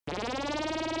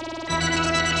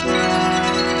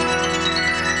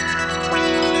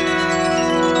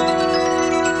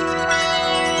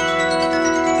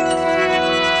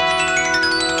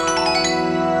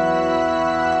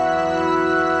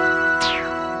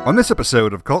On this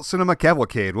episode of Cult Cinema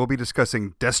Cavalcade, we'll be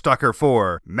discussing Deathstalker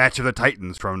 4, Match of the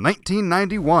Titans from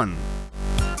 1991.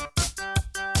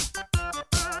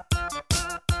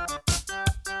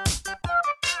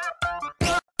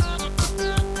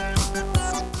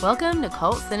 Welcome to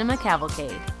Cult Cinema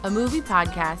Cavalcade, a movie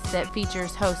podcast that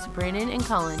features hosts Brandon and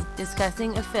Cullen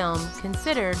discussing a film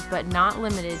considered but not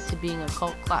limited to being a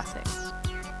cult classic.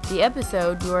 The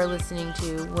episode you are listening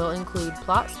to will include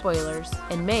plot spoilers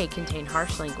and may contain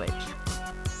harsh language.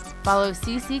 Follow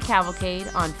CC Cavalcade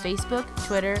on Facebook,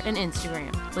 Twitter, and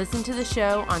Instagram. Listen to the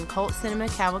show on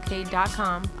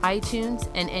cultcinemacavalcade.com,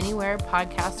 iTunes, and anywhere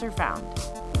podcasts are found.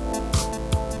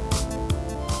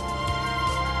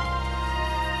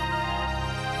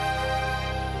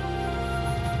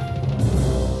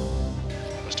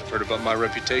 Must have heard about my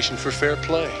reputation for fair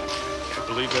play. Can't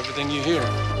believe everything you hear.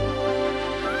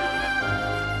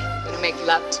 Make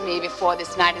love to me before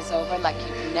this night is over like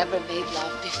you've never made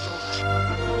love before.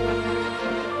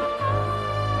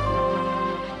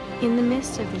 In the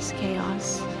midst of this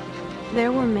chaos,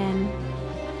 there were men,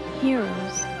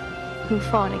 heroes, who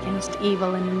fought against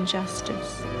evil and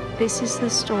injustice. This is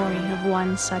the story of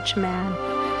one such man.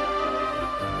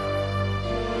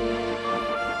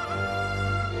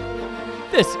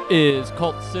 This is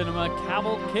Cult Cinema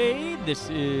Cavalcade. This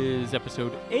is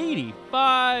episode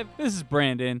 85. This is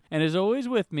Brandon, and as always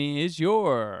with me is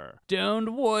your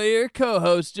Stoned Warrior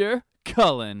co-hoster,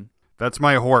 Cullen. That's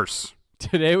my horse.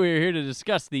 Today we are here to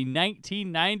discuss the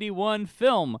 1991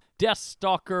 film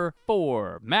Deathstalker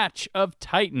 4, Match of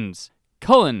Titans.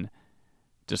 Cullen,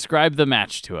 describe the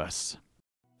match to us.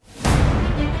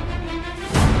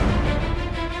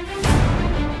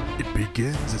 It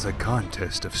begins as a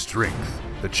contest of strength,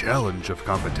 the challenge of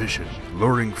competition,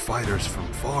 luring fighters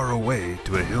from far away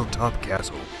to a hilltop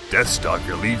castle.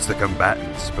 Deathstalker leads the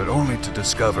combatants, but only to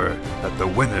discover that the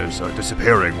winners are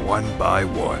disappearing one by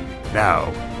one.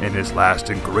 Now, in his last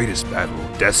and greatest battle,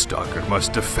 Deathstalker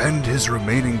must defend his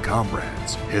remaining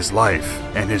comrades, his life,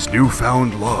 and his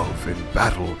newfound love in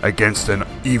battle against an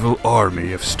evil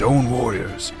army of stone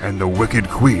warriors and the wicked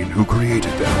queen who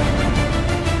created them.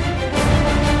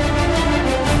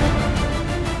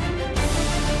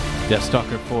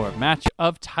 Deathstalker 4, Match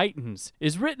of Titans,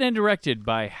 is written and directed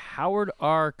by Howard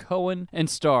R. Cohen and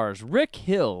stars Rick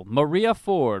Hill, Maria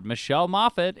Ford, Michelle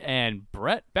Moffat, and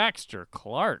Brett Baxter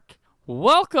Clark.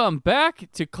 Welcome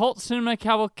back to Cult Cinema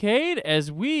Cavalcade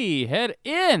as we head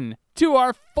in to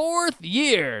our fourth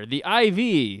year, the IV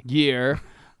year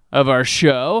of our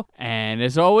show. And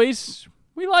as always,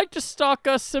 we like to stalk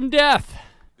us some death.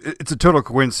 It's a total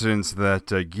coincidence that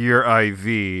Gear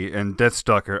IV and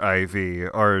Deathstalker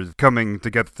IV are coming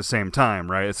together at the same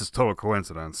time, right? It's just total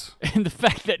coincidence. And the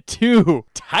fact that two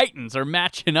titans are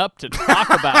matching up to talk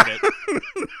about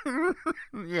it.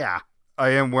 Yeah. I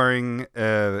am wearing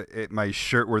my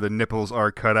shirt where the nipples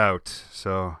are cut out,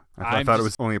 so I thought it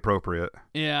was only appropriate.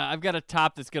 Yeah, I've got a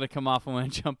top that's going to come off when I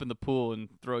jump in the pool and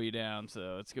throw you down,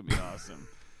 so it's going to be awesome.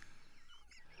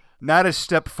 Not a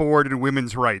step forward in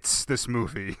women's rights, this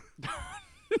movie.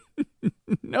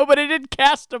 No, but it did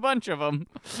cast a bunch of them.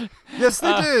 Yes,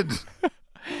 they did.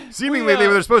 Seemingly, they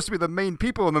were supposed to be the main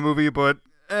people in the movie, but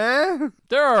there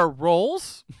are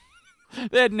roles.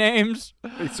 They had names.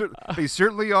 They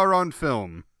certainly are on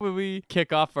film. When we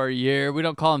kick off our year, we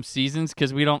don't call them seasons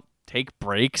because we don't take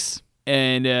breaks.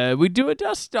 And we do a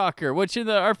Deathstalker, which in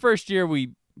our first year,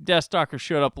 Deathstalker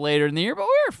showed up later in the year, but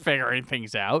we were figuring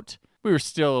things out. We were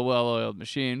still a well-oiled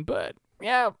machine, but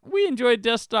yeah, we enjoyed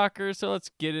Deathstalker, so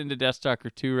let's get into Deathstalker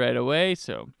 2 right away.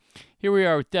 So here we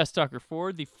are with Deathstalker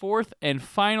 4, the fourth and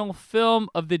final film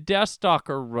of the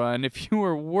Deathstalker run. If you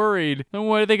were worried, then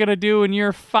what are they going to do in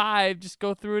year 5? Just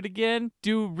go through it again?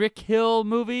 Do Rick Hill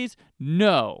movies?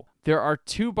 No. There are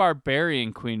 2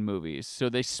 Barbarian Queen movies. So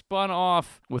they spun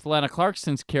off with Lana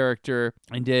Clarkson's character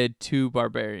and did 2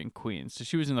 Barbarian Queens. So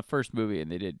she was in the first movie,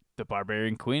 and they did the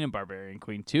Barbarian Queen and Barbarian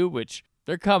Queen 2, which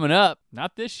they're coming up.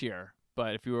 Not this year.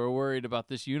 But if you were worried about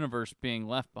this universe being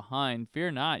left behind, fear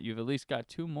not. You've at least got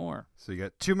 2 more. So you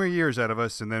got 2 more years out of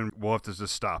us, and then we'll have to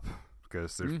just stop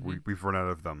because we've run out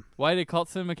of them. Why did Cult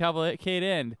Cinema Cavalcade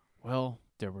end? Well,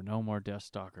 there were no more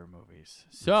Deathstalker movies.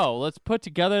 So let's put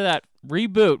together that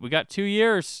reboot. We got 3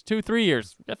 years. We got 3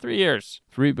 years.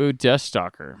 Reboot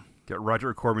Deathstalker. Get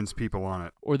Roger Corman's people on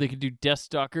it. Or they could do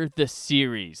Deathstalker the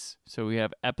series. So we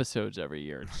have episodes every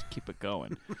year. Just keep it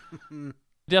going.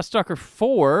 Deathstalker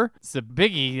 4, it's a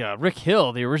biggie. Rick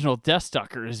Hill, the original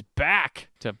Deathstalker, is back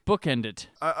to bookend it.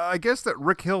 I guess that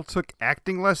Rick Hill took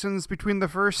acting lessons between the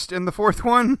first and the fourth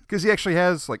one, because he actually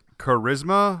has, like,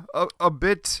 charisma a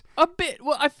bit. A bit.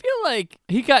 Well, I feel like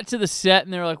he got to the set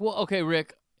and they're like, well, okay,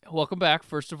 Rick, welcome back,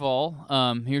 first of all.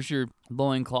 Here's your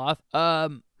loincloth.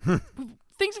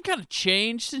 Things have kind of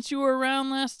changed since you were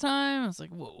around last time. I was like,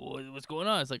 what's going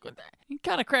on? It's like, what the? He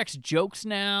kind of cracks jokes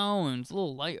now, and it's a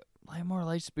little more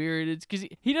light-spirited. Because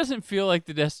he doesn't feel like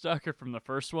the Deathstalker from the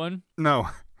first one. No.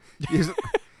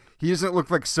 He doesn't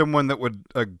look like someone that would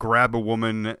grab a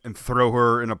woman and throw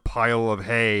her in a pile of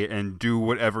hay and do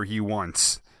whatever he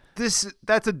wants.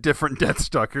 That's a different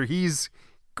Deathstalker. He's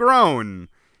grown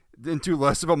into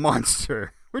less of a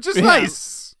monster, which is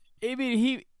nice. I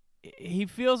mean, he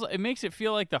feels, it makes it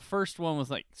feel like the first one was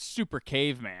like super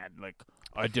caveman, like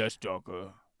a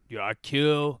Deathstalker. Yeah, I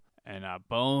kill and I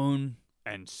bone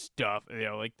and stuff. You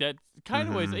know, like that kind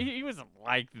of ways. He wasn't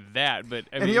like that, but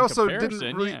I mean, he also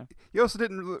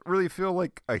didn't really feel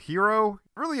like a hero.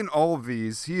 Really, in all of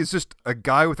these, he is just a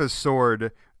guy with a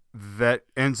sword that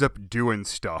ends up doing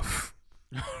stuff.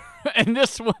 And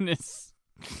this one is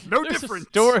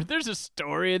different. There's a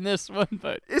story in this one,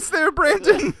 but it's there,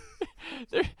 Brandon.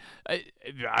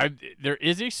 There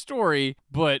is a story,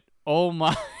 but oh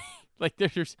my, like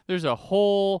there's a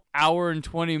whole hour and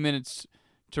 20 minutes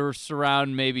to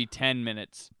surround maybe 10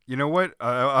 minutes. You know what?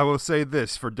 I will say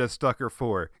this for Deathstalker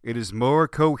 4. It is more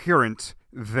coherent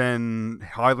than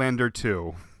Highlander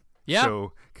 2. Yeah.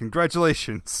 So,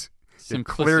 congratulations. You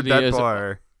Simplicity cleared that is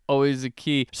bar. always a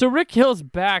key. So Rick Hill's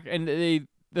back, and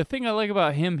the thing I like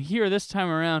about him here this time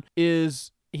around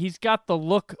is he's got the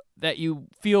look that you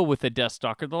feel with the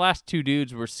Deathstalker. The last two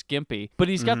dudes were skimpy, but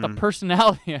he's got the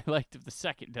personality I liked of the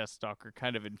second Deathstalker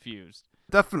kind of infused.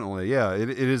 Definitely, yeah. It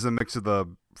is a mix of the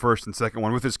first and second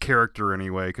one with his character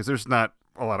anyway, because there's not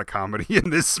a lot of comedy in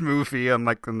this movie,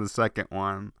 unlike in the second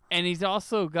one. And he's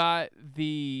also got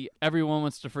the Everyone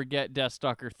Wants to Forget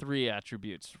Deathstalker 3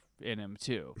 attributes in him,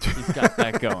 too. He's got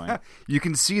that going. You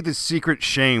can see the secret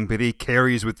shame that he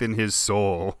carries within his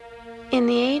soul. In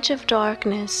the age of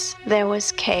darkness, there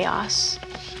was chaos.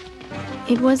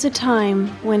 It was a time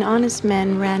when honest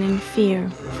men ran in fear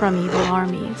from evil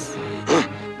armies.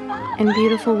 And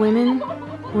beautiful women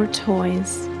were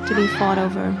toys to be fought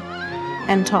over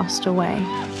and tossed away.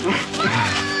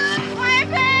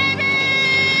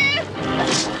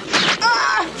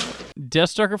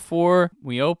 Deathstalker 4,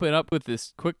 we open up with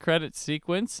this quick credit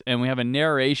sequence, and we have a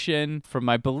narration from,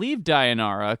 I believe,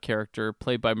 Dianara, a character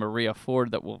played by Maria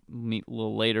Ford that we'll meet a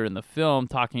little later in the film,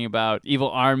 talking about evil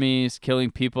armies, killing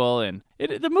people, and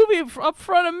the movie up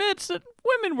front admits that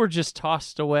women were just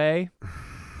tossed away.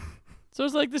 So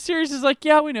it's like, the series is like,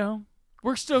 yeah, we know.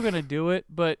 We're still going to do it,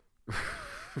 but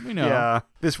we know. Yeah,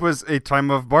 this was a time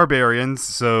of barbarians,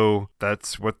 so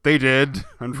that's what they did,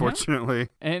 unfortunately.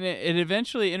 Yeah. And it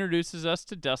eventually introduces us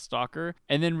to Deathstalker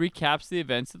and then recaps the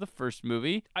events of the first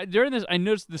movie. During this, I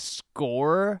noticed the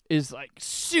score is like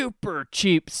super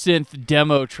cheap synth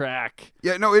demo track.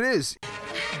 Yeah, no, it is.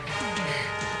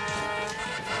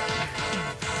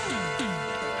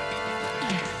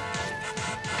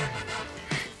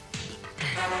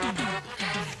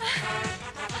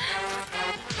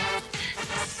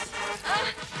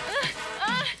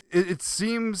 It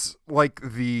seems like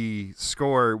the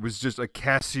score was just a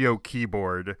Casio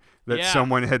keyboard that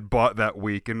someone had bought that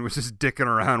week and was just dicking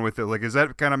around with it. Like, does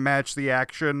that kind of match the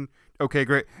action? Okay,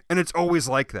 great. And it's always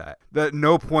like that. That at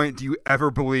no point do you ever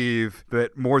believe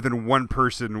that more than one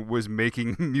person was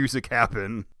making music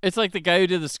happen. It's like the guy who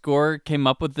did the score came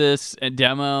up with this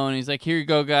demo, and he's like, here you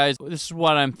go, guys. This is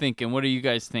what I'm thinking. What are you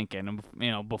guys thinking? And,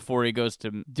 you know, before he goes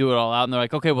to do it all out, and they're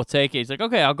like, okay, we'll take it. He's like,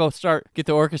 okay, I'll go get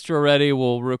the orchestra ready.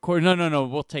 We'll record. No,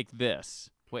 we'll take this.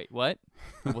 Wait, what?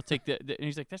 We'll take the and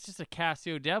he's like, that's just a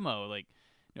Casio demo. Like,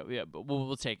 no, yeah, but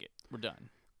we'll take it. We're done.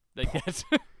 Like, that's...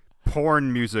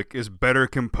 Porn music is better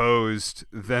composed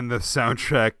than the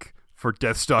soundtrack for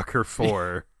Deathstalker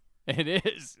 4. It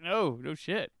is. No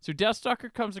shit. So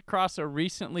Deathstalker comes across a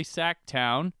recently sacked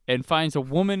town and finds a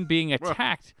woman being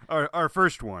attacked. Well, our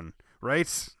first one,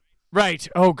 right? Right.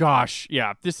 Oh, gosh.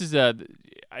 Yeah. This is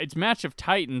it's Match of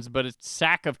Titans, but it's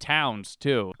Sack of Towns,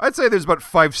 too. I'd say there's about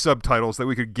 5 subtitles that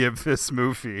we could give this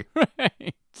movie.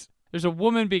 Right. There's a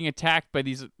woman being attacked by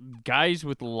these guys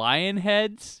with lion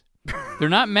heads. They're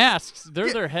not masks.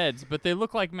 They're their heads, but they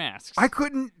look like masks. I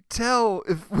couldn't tell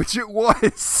which it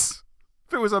was.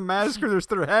 If it was a mask or just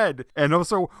their head. And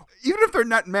also, even if they're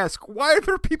not masks, why are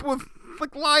there people with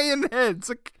like lion heads?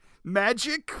 Like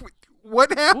magic?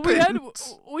 What happened?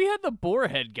 Well, we had the boar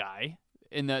head guy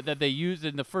that they used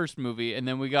in the first movie, and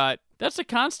then we got that's a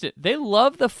constant. They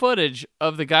love the footage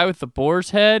of the guy with the boar's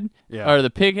head, or the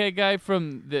pig head guy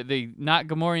from the not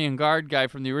Gamorrean guard guy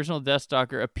from the original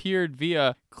Deathstalker appeared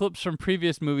via clips from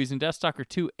previous movies in Deathstalker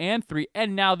 2 and 3,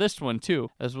 and now this one too,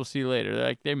 as we'll see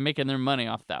later. They're making their money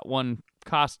off that one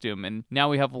costume. And now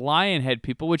we have lion head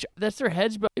people, which that's their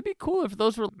heads, but it'd be cool if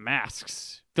those were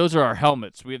masks. Those are our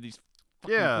helmets. We have these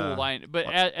fucking cool lion. But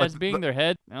as being their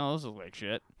head, no, those look like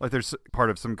shit. Like there's part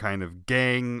of some kind of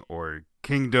gang or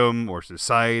kingdom or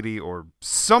society or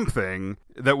something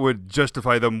that would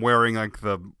justify them wearing like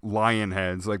the lion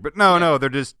heads. Like, but no, they're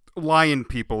just lion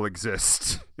people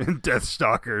exist in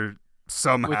Deathstalker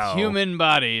somehow. With human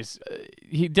bodies.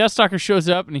 Deathstalker shows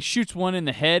up and he shoots one in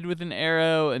the head with an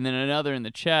arrow and then another in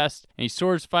the chest. And he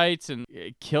swords fights and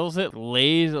kills it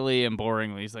lazily and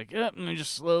boringly. He's like, yep, let me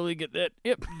just slowly get that.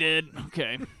 Yep, dead.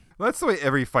 Okay. Well, that's the way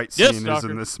every fight scene is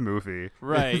in this movie.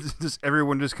 Right. It's just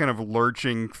everyone just kind of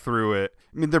lurching through it.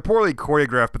 I mean, they're poorly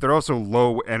choreographed, but they're also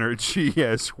low energy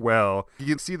as well. You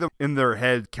can see them in their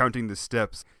head counting the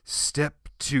steps. Step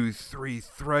 2, 3,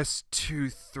 thrust 2,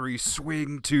 3,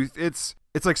 swing 2. It's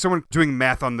like someone doing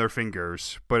math on their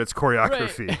fingers, but it's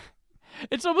choreography. Right.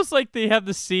 It's almost like they have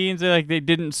the scenes, they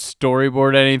didn't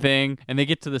storyboard anything, and they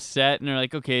get to the set, and they're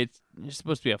like, okay, there's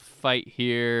supposed to be a fight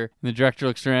here. And the director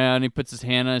looks around, he puts his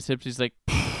hand on his hips, he's like,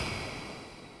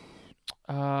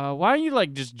 why don't you,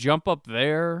 like, just jump up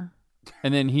there?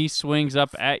 And then he swings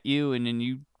up at you, and then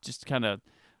you just kind of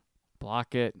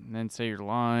block it, and then say your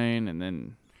line, and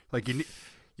then... Like, you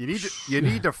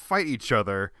need to fight each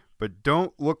other, but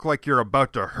don't look like you're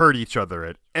about to hurt each other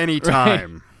at any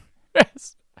time. Right.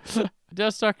 Yes.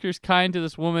 Deathstalker's kind to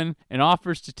this woman and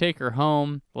offers to take her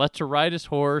home, lets her ride his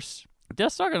horse.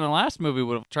 Deathstalker in the last movie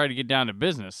would have tried to get down to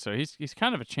business, so he's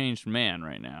kind of a changed man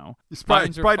right now. He's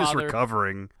probably just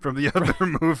recovering from the other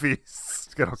movies.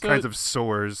 He's got all kinds of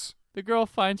sores. The girl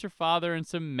finds her father and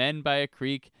some men by a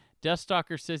creek.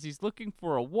 Deathstalker says he's looking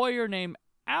for a warrior named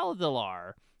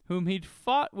Aldalar, whom he'd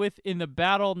fought with in the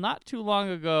battle not too long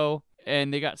ago,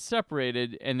 and they got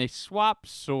separated, and they swapped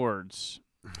swords.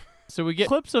 So we get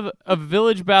clips of a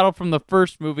village battle from the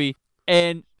first movie,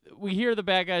 and we hear the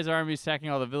bad guys' army sacking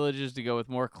all the villages to go with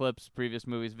more clips, previous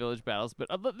movies, village battles. But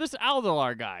this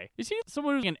Aldalar guy, is he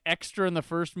someone who's an extra in the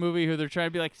first movie who they're trying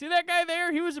to be like, see that guy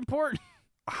there? He was important.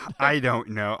 I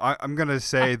don't know. I'm going to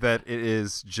say that it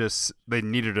is just they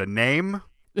needed a name,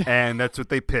 and that's what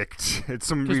they picked. It's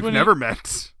someone we've never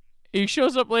met. He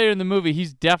shows up later in the movie.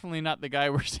 He's definitely not the guy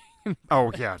we're seeing.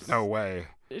 Oh, yeah, no way.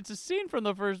 It's a scene from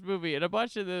the first movie, and a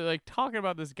bunch of the talking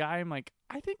about this guy. I'm like,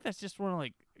 I think that's just one of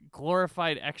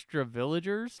glorified extra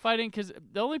villagers fighting, because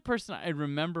the only person I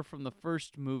remember from the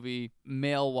first movie,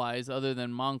 male-wise, other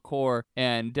than Moncor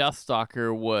and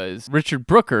Deathstalker, was Richard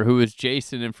Brooker, who was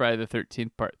Jason in Friday the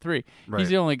 13th Part 3. Right. He's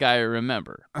the only guy I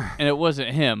remember, and it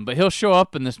wasn't him, but he'll show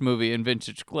up in this movie in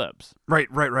vintage clips. Right.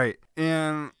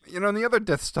 And, in the other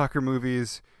Deathstalker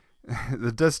movies,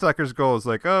 the Deathstalker's goal is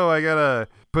like, oh, I gotta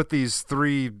put these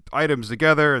 3 items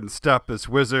together and stop this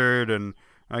wizard, and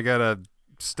I gotta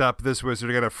stop this wizard,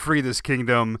 I gotta free this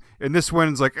kingdom. And this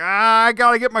one's like, I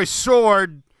gotta get my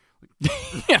sword.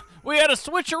 Yeah, we had a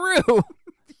switcheroo.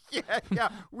 yeah,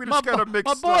 we just gotta mix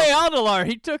my boy Aldalar,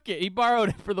 he took it. He borrowed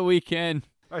it for the weekend.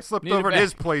 I slipped over at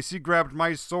his place. He grabbed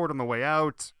my sword on the way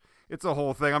out. It's a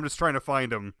whole thing. I'm just trying to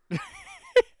find him.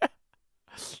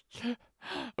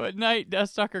 At night,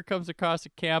 Deathstalker comes across a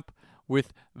camp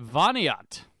with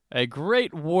Vaniat, a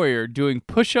great warrior, doing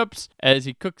push-ups as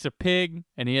he cooks a pig,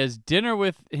 and he has dinner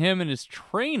with him and his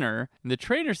trainer. And the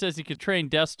trainer says he could train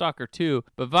Deathstalker too,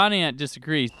 but Vaniat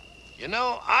disagrees.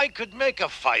 I could make a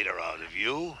fighter out of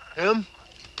you. Him?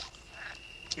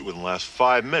 He wouldn't last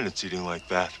 5 minutes eating like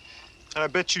that. And I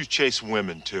bet you chase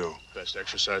women too. Best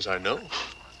exercise I know.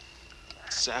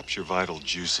 Saps your vital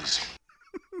juices.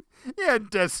 Yeah,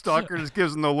 Deathstalker just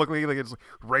gives him the look like it's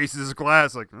raises his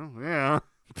glass, like, oh, yeah.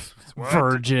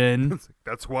 Virgin.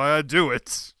 That's why I do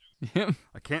it.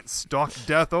 I can't stalk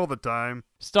death all the time.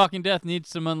 Stalking death needs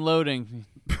some unloading.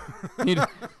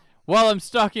 While I'm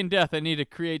stalking death, I need to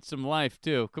create some life,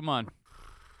 too. Come on.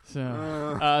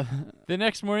 So, the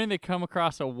next morning, they come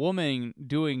across a woman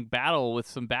doing battle with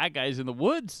some bad guys in the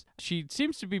woods. She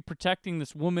seems to be protecting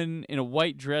this woman in a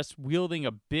white dress wielding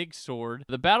a big sword.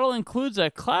 The battle includes a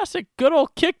classic good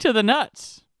old kick to the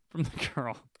nuts from the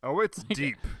girl. Oh, it's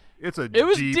deep. It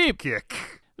was deep kick.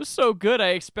 It was so good, I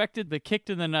expected the kick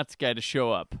to the nuts guy to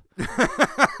show up.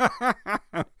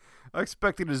 I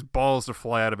expected his balls to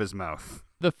fly out of his mouth.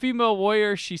 The female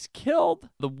warrior, she's killed.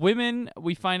 The women,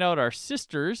 we find out, are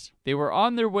sisters. They were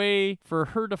on their way for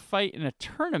her to fight in a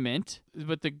tournament,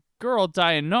 but the girl,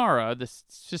 Dayanara, the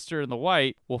sister in the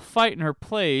white, will fight in her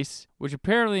place, which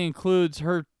apparently includes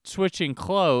her switching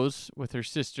clothes with her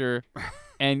sister.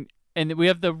 And we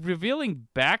have the revealing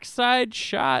backside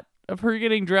shot of her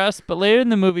getting dressed, but later in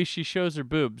the movie she shows her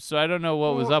boobs, so I don't know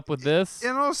what was up with this.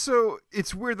 And also,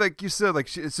 it's weird, like you said,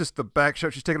 like it's just the back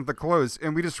shot. She's taking off the clothes,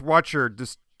 and we just watch her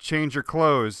just change her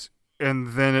clothes,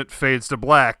 and then it fades to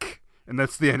black, and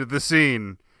that's the end of the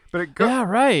scene. But it goes. Yeah,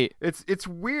 right. It's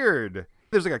weird.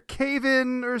 There's like a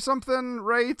cave-in or something,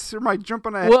 right? Or am I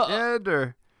jumping ahead?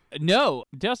 Or no,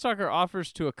 Deathstalker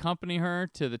offers to accompany her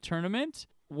to the tournament.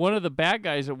 One of the bad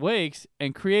guys awakes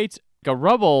and creates a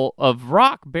rubble of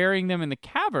rock burying them in the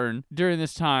cavern during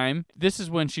this time. This is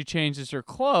when she changes her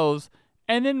clothes.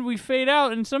 And then we fade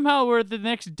out, and somehow we're the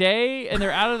next day, and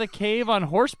they're out of the cave on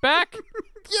horseback.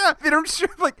 Yeah, they don't show,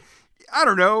 like, I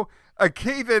don't know. A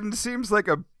cave-in seems like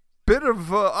a bit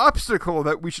of obstacle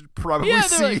that we should probably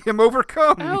see him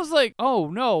overcome. I was like, oh,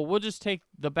 no, we'll just take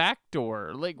the back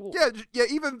door. Like, yeah,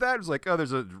 even that was like, oh,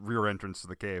 there's a rear entrance to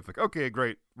the cave. Like, okay,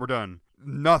 great, we're done.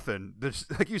 Nothing. There's,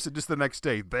 like you said, just the next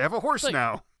day. They have a horse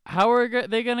now. How are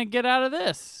they going to get out of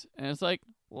this? And it's like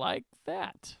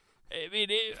that. I mean,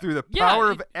 through the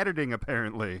power of editing,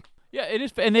 apparently. Yeah, it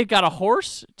is. And they've got a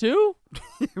horse, too?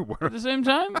 At the same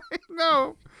time? I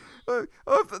know.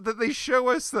 They show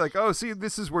us, like, oh, see,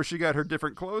 this is where she got her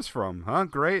different clothes from. Huh?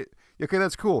 Great. Okay,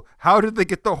 that's cool. How did they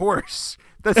get the horse?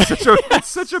 That's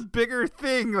such a bigger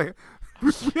thing. Like,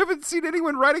 we haven't seen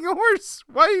anyone riding a horse.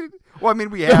 Why? Well, I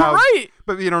mean, we have. Right.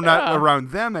 But, not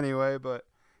around them anyway. But,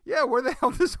 yeah, where the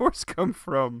hell did this horse come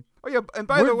from? Oh, yeah, and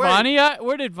by the way.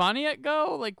 Where did Vaniat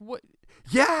go? Like, what?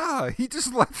 Yeah, he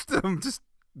just left them. Just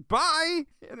bye.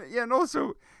 And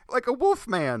also, like a wolf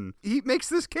man, he makes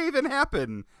this cave-in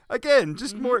happen. Again,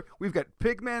 just more. We've got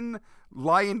pigmen,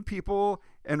 lion people,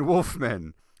 and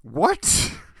wolfmen.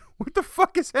 What? What the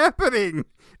fuck is happening?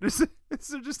 Is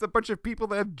there just a bunch of people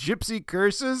that have gypsy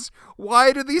curses?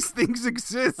 Why do these things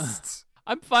exist?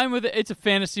 I'm fine with it. It's a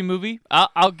fantasy movie.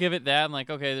 I'll give it that. I'm like,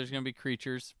 okay, there's going to be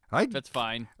creatures. That's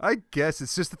fine. I guess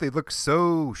it's just that they look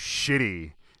so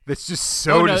shitty. That's just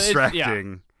so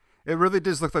distracting. It really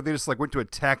does look like they just like went to a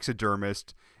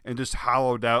taxidermist and just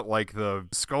hollowed out like the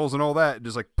skulls and all that and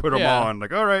just like put them on.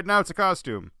 Like, all right, now it's a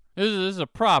costume. This is a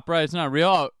prop, right? It's not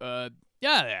real.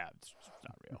 Yeah, it's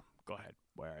not real. Go ahead,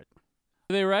 wear it.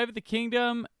 They arrive at the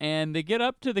kingdom and they get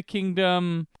up to the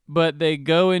kingdom, but they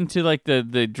go into like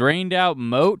the drained out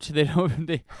moat.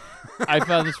 I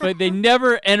found this funny. They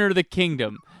never enter the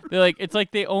kingdom. It's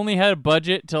like they only had a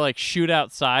budget to like shoot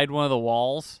outside one of the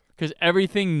walls because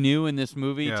everything new in this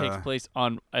movie takes place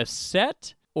on a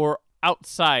set or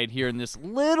outside here in this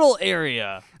little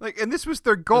area. And this was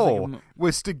their goal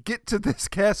was to get to this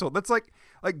castle. That's like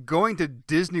going to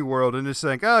Disney World and just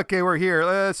saying, oh, okay, we're here.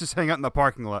 Let's just hang out in the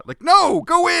parking lot. Like, no,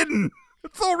 go in.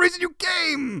 That's the whole reason you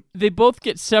came. They both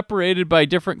get separated by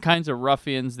different kinds of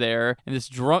ruffians there. And this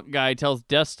drunk guy tells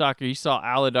Deathstalker he saw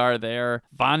Aladar there.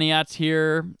 Vaniat's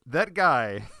here. That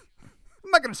guy,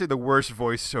 I'm not going to say the worst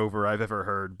voiceover I've ever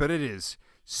heard, but it is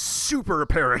super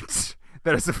apparent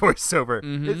that it's a voiceover.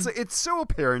 Mm-hmm. It's so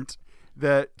apparent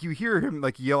that you hear him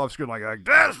like yell off screen like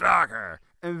Deathstalker.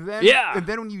 And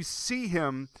then when you see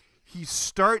him, he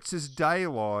starts his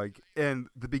dialogue, and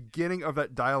the beginning of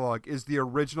that dialogue is the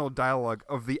original dialogue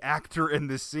of the actor in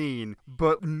the scene.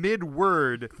 But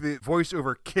mid-word, the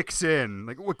voiceover kicks in.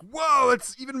 Like, whoa,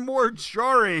 it's even more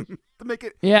jarring to make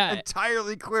it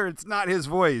entirely clear it's not his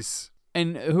voice.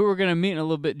 And who we're going to meet in a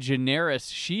little bit,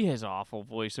 Daenerys, she has awful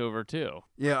voiceover, too.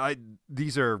 Yeah,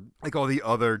 these are like all the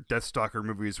other Deathstalker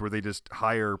movies where they just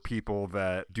hire people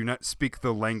that do not speak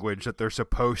the language that they're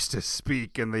supposed to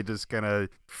speak, and they just kind of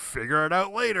figure it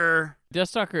out later.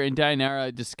 Deathstalker and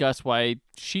Daenerys discuss why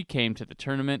she came to the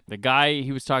tournament. The guy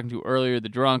he was talking to earlier, the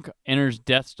drunk, enters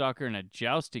Deathstalker in a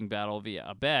jousting battle via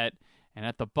a bet. And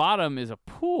at the bottom is a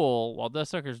pool while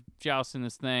Deathstalker's jousting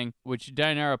this thing, which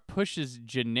Daenerys pushes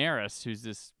Daenerys, who's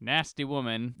this nasty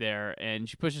woman there, and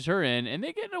she pushes her in, and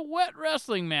they get in a wet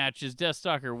wrestling match as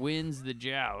Deathstalker wins the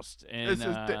joust. And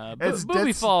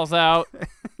Booby falls out.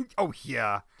 Oh,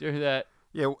 yeah. Do you hear that?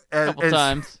 Yeah, a couple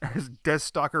times. As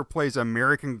Deathstalker plays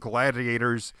American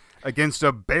Gladiators against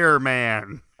a bear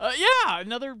man.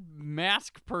 Another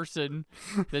masked person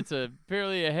that's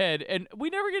barely ahead. And we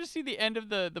never get to see the end of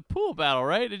the pool battle,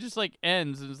 right? It just like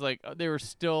ends and it's like they were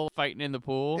still fighting in the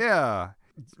pool. Yeah.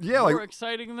 More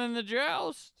exciting than the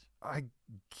joust. I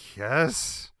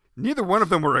guess. Neither one of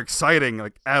them were exciting,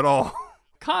 like, at all.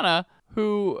 Kana,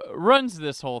 who runs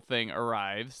this whole thing,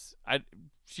 arrives.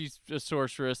 She's a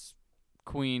sorceress.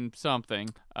 Queen something.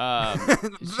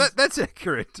 That's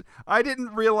accurate. I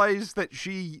didn't realize that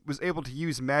she was able to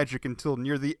use magic until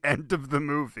near the end of the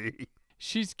movie.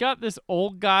 She's got this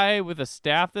old guy with a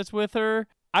staff that's with her.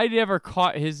 I never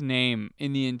caught his name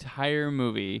in the entire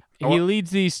movie. He leads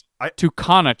these to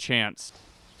Kana chants.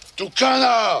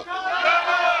 Tucano!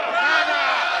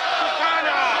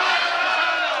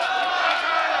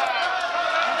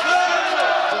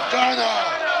 Tucano!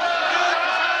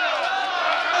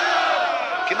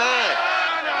 Come on!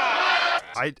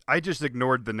 I just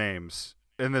ignored the names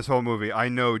in this whole movie. I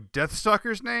know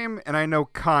Deathstalker's name, and I know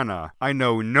Kana. I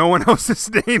know no one else's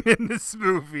name in this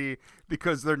movie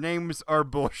because their names are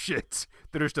bullshit.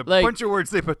 They're just a bunch of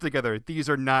words they put together. These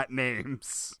are not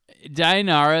names.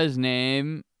 Dainara's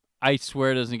name, I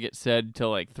swear, doesn't get said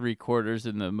till like 3/4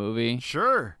 in the movie.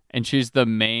 Sure. And she's the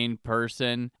main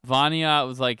person. Vanya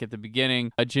was like at the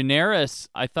beginning. Daenerys,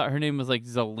 I thought her name was like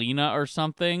Zelina or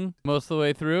something most of the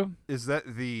way through. Is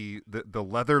that the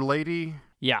leather lady?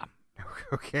 Yeah.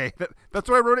 Okay. That's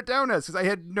what I wrote it down as because I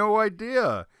had no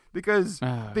idea. Because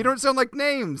they don't sound like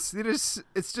names.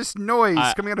 It's just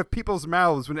noise coming out of people's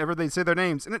mouths whenever they say their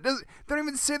names. And they don't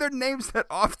even say their names that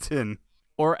often.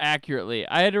 Or accurately.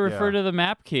 I had to refer to the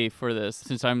map key for this.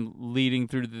 Since I'm leading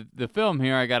through the film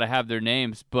here, I got to have their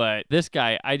names. But this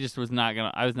guy, I was not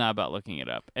about looking it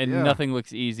up. And nothing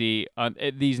looks easy.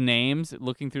 These names,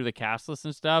 looking through the cast list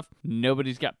and stuff,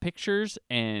 nobody's got pictures,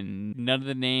 and none of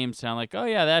the names sound like, oh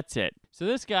yeah, that's it. So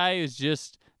this guy is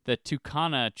just the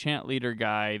Tucana chant leader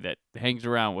guy that hangs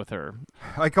around with her.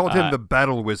 I called him the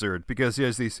battle wizard because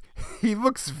he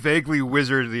looks vaguely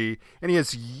wizardy, and he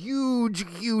has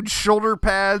huge shoulder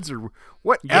pads or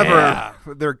whatever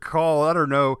they're called. I don't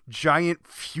know, giant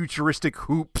futuristic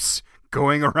hoops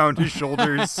going around his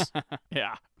shoulders.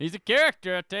 Yeah, he's a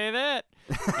character, I'll tell you that.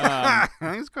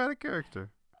 He's quite a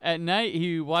character. At night,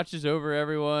 he watches over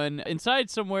everyone.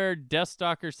 Inside somewhere,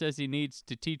 Deathstalker says he needs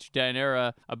to teach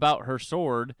Daenerys about her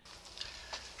sword.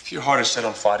 If your heart is set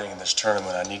on fighting in this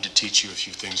tournament, I need to teach you a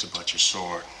few things about your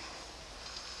sword.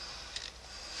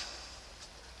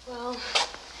 Well,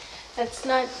 that's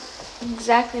not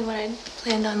exactly what I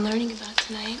planned on learning about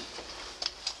tonight.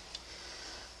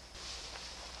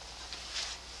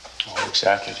 What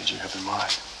exactly did you have in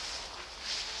mind?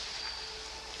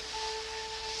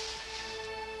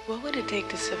 What would it take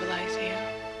to civilize you?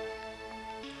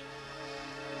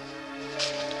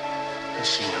 I've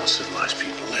seen how civilized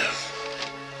people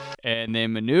live. And they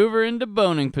maneuver into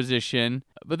boning position,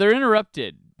 but they're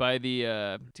interrupted by the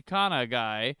Tikana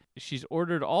guy. She's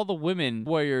ordered all the women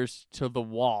warriors to the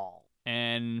wall.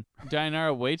 And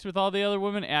Daenerys waits with all the other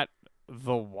women at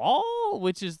the wall,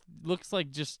 which looks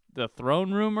like just the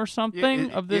throne room or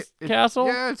something of this castle.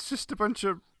 Yeah, it's just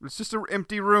an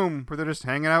empty room where they're just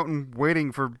hanging out and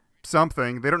waiting for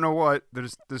something. They don't know what. They're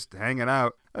just hanging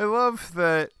out. I love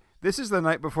that this is the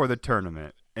night before the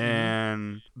tournament,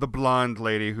 and the blonde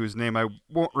lady, whose name I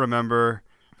won't remember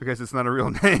because it's not a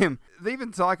real name, they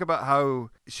even talk about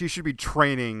how she should be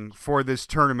training for this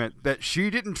tournament that she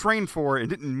didn't train for and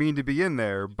didn't mean to be in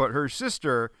there, but her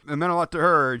sister, it meant a lot to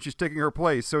her, and she's taking her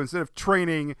place. So instead of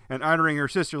training and honoring her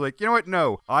sister, like, you know what?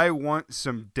 No, I want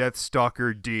some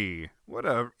Deathstalker D. What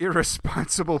a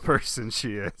irresponsible person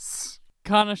she is.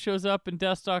 Kana shows up in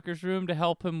Deathstalker's room to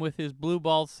help him with his blue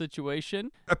ball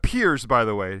situation. Appears, by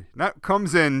the way. Not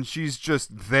comes in, she's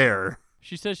just there.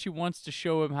 She says she wants to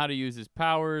show him how to use his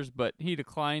powers, but he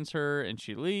declines her and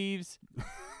she leaves.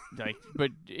 But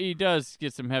he does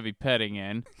get some heavy petting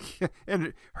in. Yeah,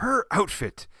 and her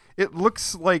outfit, it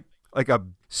looks like a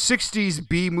 60s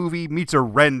B movie meets a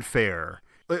Ren fair.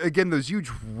 Again, those huge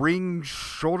ring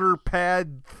shoulder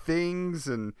pad things,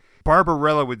 and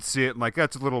Barbarella would see it and like,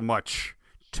 that's a little much.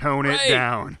 Tone it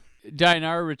down.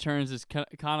 Daenerys returns as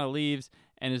Kana leaves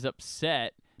and is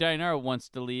upset. Daenerys wants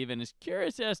to leave and is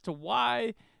curious as to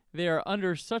why they are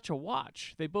under such a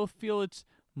watch. They both feel it's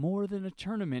more than a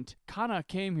tournament. Kana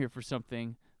came here for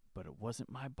something, but it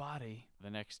wasn't my body.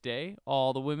 The next day,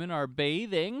 all the women are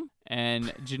bathing, and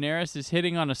Daenerys is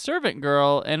hitting on a servant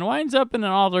girl and winds up in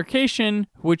an altercation,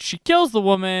 which she kills the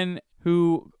woman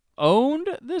who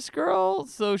owned this girl.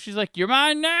 So she's like, "You're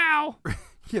mine now."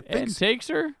 And takes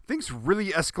her. Things really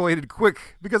escalated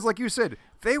quick because, like you said,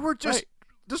 they were just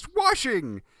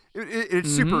washing. It's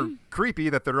super creepy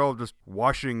that they're all just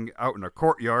washing out in a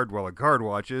courtyard while a guard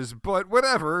watches, but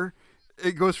whatever.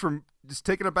 It goes from just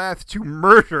taking a bath to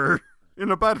murder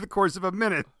in about the course of a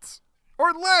minute.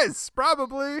 Or less,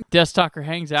 probably. Deathstalker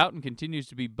hangs out and continues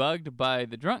to be bugged by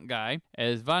the drunk guy.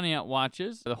 As Vanya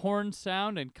watches, the horns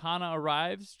sound and Kana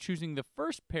arrives, choosing the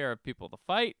first pair of people to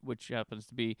fight, which happens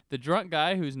to be the drunk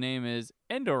guy, whose name is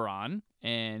Endoran.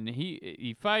 And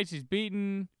he fights, he's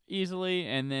beaten easily,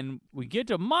 and then we get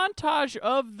a montage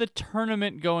of the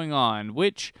tournament going on,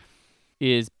 which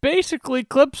is basically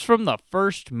clips from the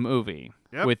first movie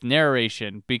with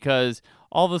narration, because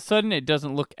All of a sudden, it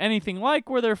doesn't look anything like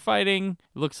where they're fighting.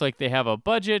 It looks like they have a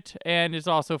budget and is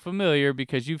also familiar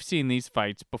because you've seen these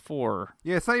fights before.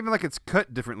 Yeah, it's not even like it's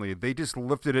cut differently. They just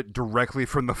lifted it directly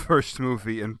from the first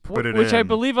movie and put it in. Which I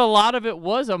believe a lot of it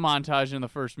was a montage in the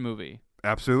first movie.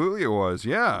 Absolutely, it was.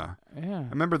 Yeah. Yeah. I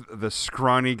remember the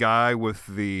scrawny guy with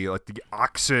the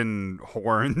oxen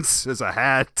horns as a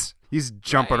hat. He's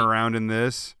jumping around in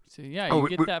this. So yeah, you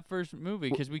get that first movie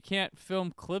because we can't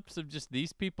film clips of just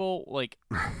these people like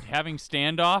having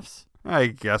standoffs. I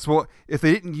guess. Well, if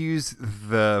they didn't use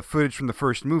the footage from the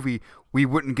first movie, we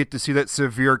wouldn't get to see that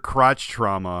severe crotch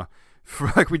trauma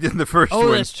like we did in the first one.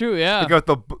 Oh, that's true, yeah. They got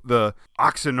the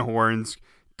oxen horns,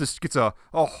 just gets a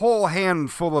whole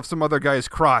handful of some other guy's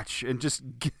crotch and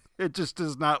it just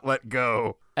does not let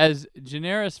go. As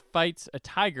Daenerys fights a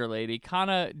tiger lady,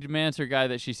 Kana demands her guy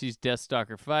that she sees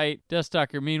Deathstalker fight.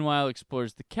 Deathstalker, meanwhile,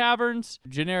 explores the caverns.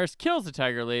 Daenerys kills the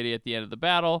tiger lady at the end of the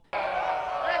battle.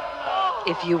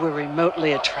 If you were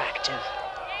remotely attractive,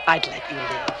 I'd let you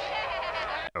live.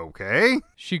 Okay.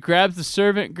 She grabs the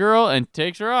servant girl and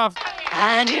takes her off.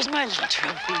 And here's my little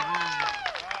trophy.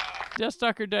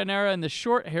 Deathstalker, Daenerys, and the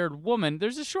short-haired woman.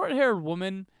 There's a short-haired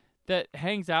woman that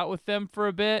hangs out with them for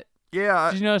a bit.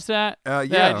 Yeah. Did you notice that?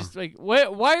 Yeah. Just like,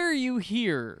 why are you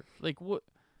here? Like, what?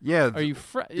 Yeah. Are you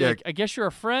yeah. Like, I guess you're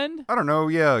a friend? I don't know.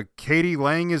 Yeah. Katie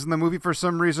Lang is in the movie for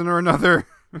some reason or another.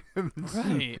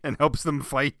 Right. And helps them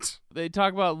fight. They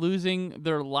talk about losing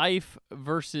their life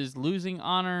versus losing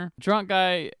honor. Drunk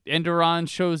guy Enderon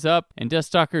shows up, and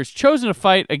Deathstalker is chosen to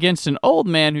fight against an old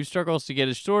man who struggles to get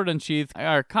his sword unsheathed.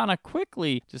 Arcana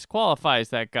quickly disqualifies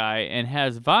that guy and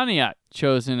has Vaniat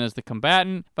chosen as the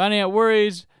combatant. Vaniat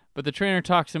worries, but the trainer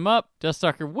talks him up.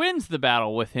 Deathstalker wins the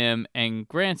battle with him and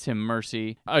grants him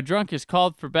mercy. A drunk is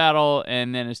called for battle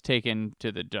and then is taken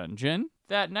to the dungeon.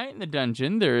 That night in the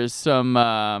dungeon, there is some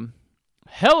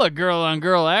hella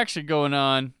girl-on-girl action going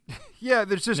on. Yeah,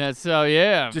 there's just...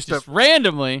 just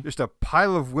randomly. Just a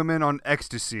pile of women on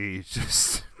ecstasy,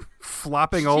 just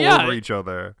flopping all over each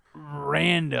other.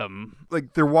 Random.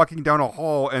 Like, they're walking down a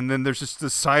hall, and then there's just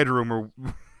this side room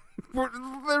where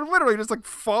they're literally just, like,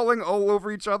 falling all over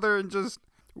each other, and just...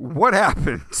 What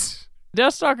happened?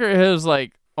 Deathstalker has,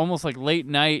 like, almost like late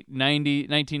night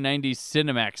 1990s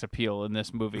Cinemax appeal in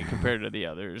this movie compared to the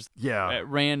others. Yeah. At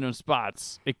random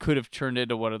spots, it could have turned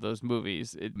into one of those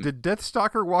movies. Did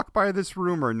Deathstalker walk by this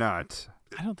room or not?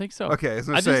 I don't think so. Okay, I was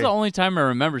This is the only time I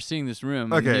remember seeing this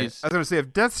room. Okay, I was going to say, if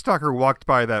Deathstalker walked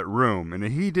by that room and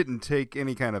he didn't take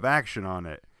any kind of action on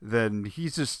it, then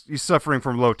he's suffering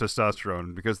from low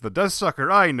testosterone, because the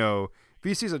Deathstalker I know, if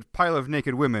he sees a pile of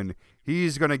naked women,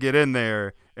 he's going to get in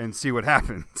there and see what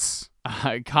happens.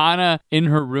 Kana, in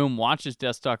her room, watches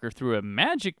Deathstalker through a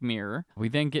magic mirror. We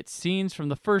then get scenes from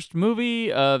the first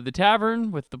movie of the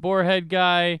tavern with the boarhead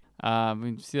guy.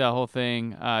 We see that whole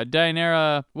thing.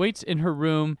 Daenerys waits in her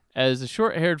room as a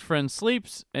short-haired friend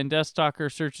sleeps, and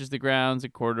Deathstalker searches the grounds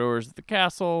and corridors of the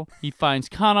castle. He finds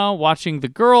Kana watching the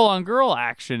girl-on-girl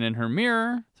action in her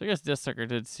mirror. So I guess Deathstalker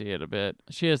did see it a bit.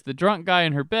 She has the drunk guy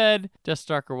in her bed.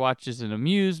 Deathstalker watches in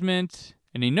amusement,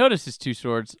 and he notices two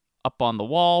swords up on the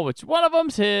wall, which one of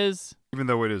them's his. Even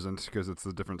though it isn't, because it's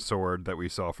a different sword that we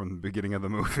saw from the beginning of the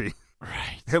movie.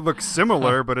 Right. It looks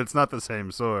similar, but it's not the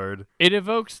same sword. It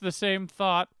evokes the same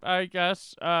thought, I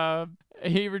guess.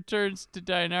 He returns to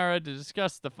Daenerys to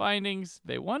discuss the findings.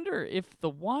 They wonder if the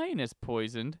wine is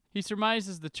poisoned. He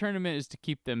surmises the tournament is to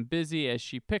keep them busy as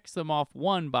she picks them off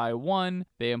one by one.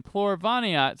 They implore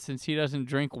Vaniat, since he doesn't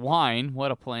drink wine,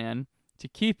 what a plan, to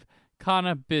keep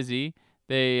Kana busy.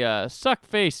 They suck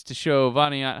face to show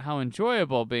Vaniat how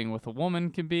enjoyable being with a woman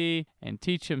can be and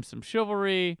teach him some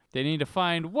chivalry. They need to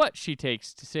find what she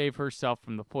takes to save herself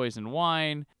from the poisoned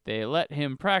wine. They let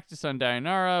him practice on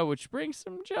Daenerys, which brings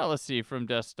some jealousy from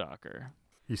Deathstalker.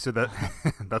 He said that,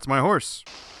 that's my horse.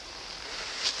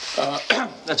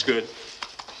 That's good.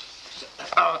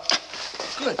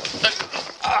 Good.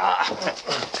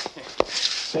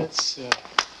 That's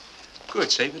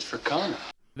good. Save it for Kana.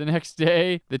 The next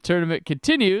day, the tournament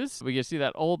continues. We get to see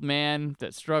that old man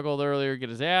that struggled earlier get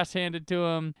his ass handed to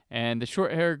him, and the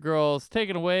short-haired girl's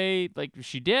taken away. Like, is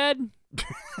she dead?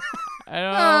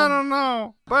 I don't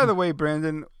know. By the way,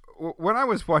 Brandon, when I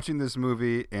was watching this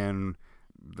movie and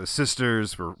the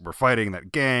sisters were fighting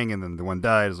that gang, and then the one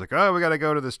died, I was like, oh, we got to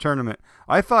go to this tournament.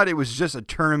 I thought it was just a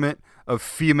tournament of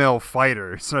female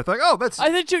fighters. And I thought, oh, that's...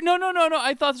 I think no.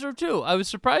 I thought so too. I was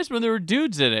surprised when there were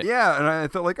dudes in it. Yeah, and I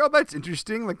thought, like, oh, that's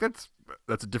interesting. Like, that's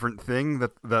a different thing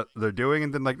that they're doing.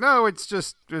 And then, like, no, it's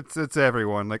just, it's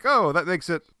everyone. Like, oh, that makes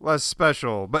it less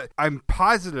special. But I'm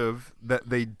positive that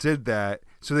they did that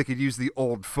so they could use the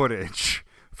old footage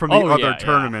from the other yeah.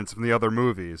 tournaments, from the other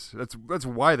movies. That's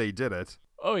why they did it.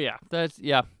 Oh, yeah.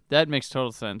 That makes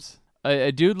total sense.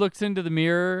 A dude looks into the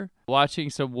mirror,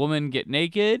 watching some woman get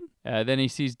naked. Then he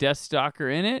sees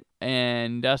Deathstalker in it,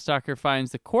 and Deathstalker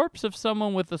finds the corpse of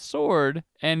someone with a sword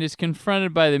and is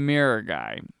confronted by the mirror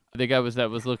guy. The guy that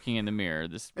was looking in the mirror,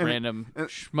 this random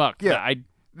schmuck. Yeah,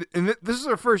 this is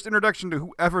our first introduction to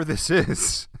whoever this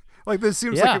is. Like, this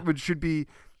seems like it should be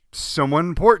someone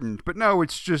important, but no,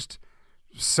 it's just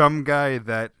some guy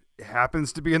that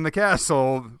happens to be in the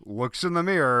castle, looks in the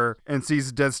mirror, and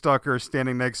sees Deathstalker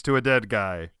standing next to a dead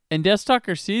guy. And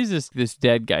Deathstalker sees this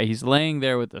dead guy. He's laying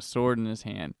there with a sword in his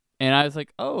hand. And I was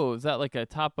like, oh, is that like a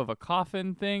top of a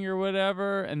coffin thing or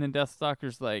whatever? And then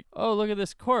Deathstalker's like, oh, look at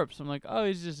this corpse. I'm like, oh,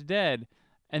 he's just dead.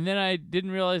 And then I didn't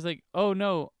realize, like, oh,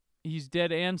 no, he's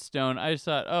dead and stone. I just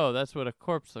thought, oh, that's what a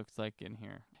corpse looks like in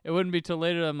here. It wouldn't be till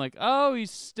later that I'm like, oh,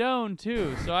 he's stone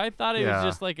too. So I thought he was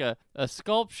just like a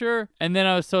sculpture. And then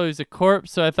I was told he was a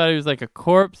corpse, so I thought he was like a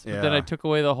corpse. But then I took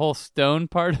away the whole stone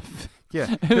part of it.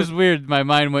 Yeah. It was weird. My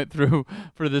mind went through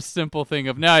for this simple thing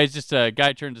of, no, he's just a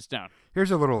guy turned to stone.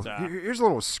 Here's a little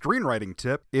screenwriting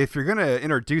tip. If you're going to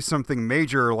introduce something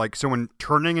major like someone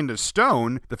turning into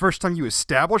stone, the first time you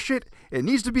establish it, it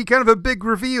needs to be kind of a big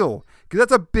reveal. Because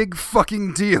that's a big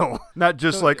fucking deal. Not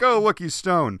just like, oh, look, he's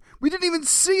stone. We didn't even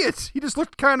see it. He just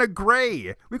looked kind of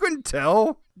gray. We couldn't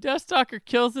tell. Deathstalker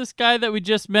kills this guy that we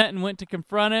just met and went to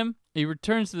confront him. He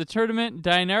returns to the tournament.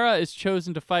 Daenerys is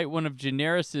chosen to fight one of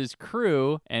Daenerys'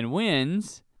 crew and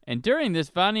wins. And during this,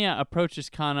 Vanya approaches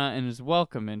Kana and is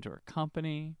welcomed into her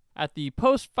company. At the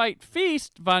post-fight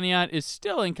feast, Vanya is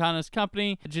still in Kana's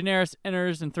company. Daenerys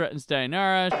enters and threatens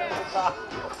Daenerys.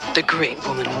 The great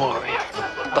woman warrior.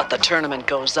 But the tournament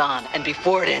goes on, and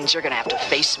before it ends, you're gonna have to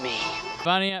face me.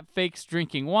 Vanya fakes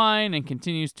drinking wine and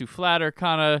continues to flatter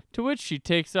Kana, to which she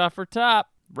takes off her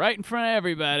top right in front of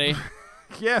everybody.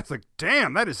 Yeah, it's like,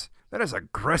 damn, that is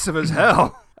aggressive as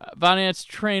hell. Vaniat's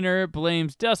trainer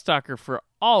blames Deathstalker for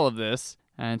all of this,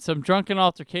 and some drunken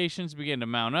altercations begin to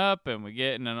mount up, and we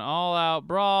get in an all-out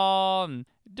brawl. And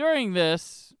during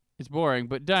this, it's boring,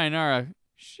 but Daenerys,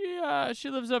 she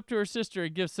lives up to her sister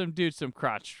and gives some dude some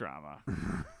crotch trauma.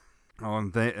 Oh,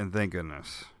 and thank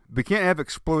goodness. We can't have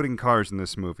exploding cars in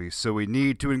this movie, so we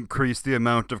need to increase the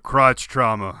amount of crotch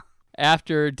trauma.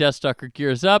 After Deathstalker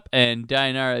gears up and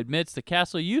Daenerys admits the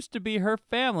castle used to be her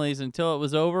family's until it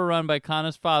was overrun by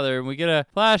Kana's father, and we get a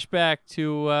flashback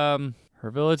to her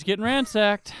village getting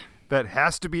ransacked. That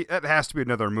has to be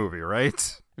another movie,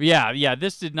 right? Yeah,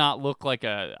 this did not look like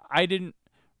I didn't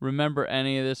remember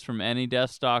any of this from any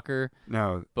Deathstalker.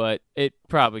 No. But it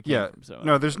probably came from someone.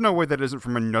 No, there's no way that isn't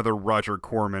from another Roger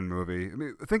Corman movie. I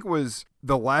mean, I think it was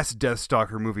the last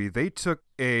Deathstalker movie. They took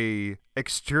a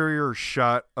exterior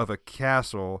shot of a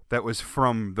castle that was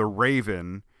from The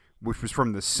Raven, which was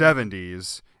from the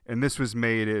 70s, and this was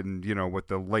made in,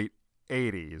 the late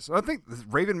 80s. I think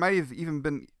Raven might have even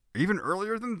been even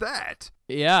earlier than that.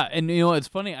 Yeah, and it's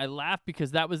funny, I laughed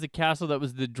because that was the castle that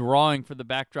was the drawing for the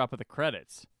backdrop of the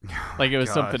credits. Like it was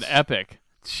something epic.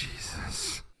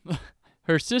 Jesus.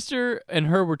 Her sister and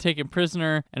her were taken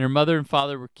prisoner, and her mother and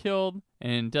father were killed,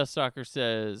 and Deathstalker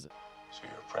says, So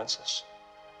you're a princess?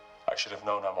 I should have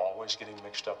known I'm always getting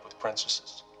mixed up with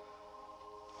princesses.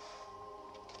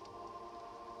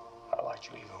 I liked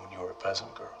you even when you were a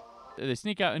peasant girl. They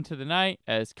sneak out into the night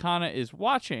as Kana is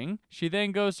watching. She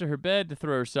then goes to her bed to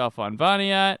throw herself on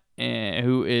Vanya,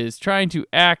 who is trying to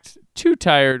act too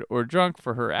tired or drunk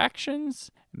for her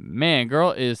actions. Man,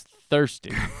 girl is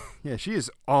thirsty. Yeah, she is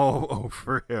all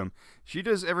over him. She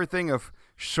does everything of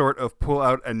short of pull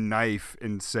out a knife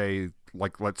and say,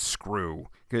 like, let's screw.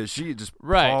 Because she just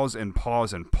paws and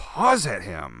paws and paws at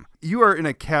him. You are in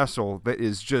a castle that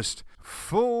is just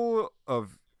full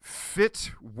of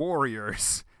fit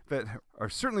warriors that are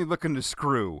certainly looking to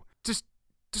screw.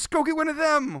 Just go get one of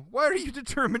them. Why are you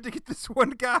determined to get this one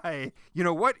guy? You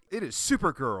know what? It is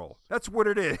Supergirl. That's what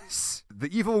it is. The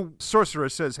evil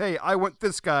sorceress says, hey, I want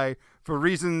this guy for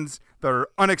reasons that are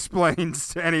unexplained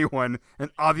to anyone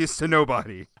and obvious to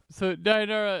nobody. So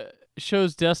Daenerys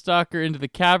shows Deathstalker into the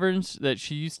caverns that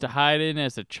she used to hide in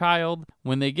as a child.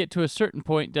 When they get to a certain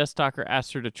point, Deathstalker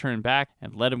asks her to turn back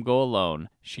and let him go alone.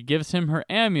 She gives him her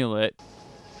amulet.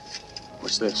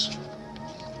 What's this?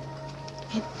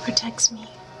 It protects me.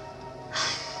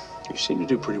 You seem to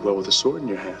do pretty well with a sword in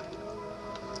your hand.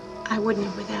 I wouldn't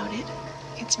have without it.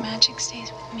 Its magic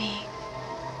stays with me,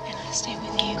 and I stay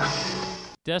with you.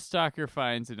 Deathstalker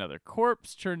finds another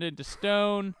corpse turned into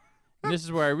stone. And this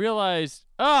is where I realized,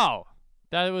 that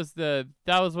was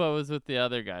what was with the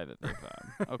other guy that they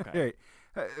found. Okay. Hey,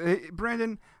 Hey,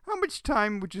 Brandon, how much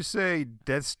time would you say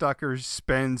Deathstalker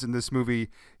spends in this movie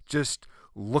just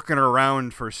looking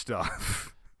around for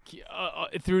stuff?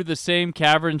 Through the same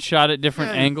cavern, shot at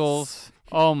different angles.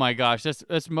 Oh my gosh, that's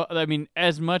I mean,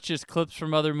 as much as clips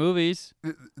from other movies.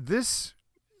 This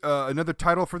another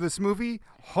title for this movie,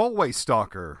 Hallway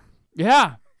Stalker.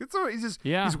 Yeah.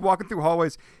 He's walking through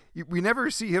hallways. We never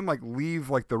see him like leave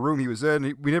like the room he was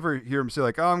in. We never hear him say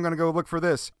like, "Oh, I'm gonna go look for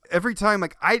this." Every time,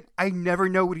 like I never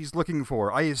know what he's looking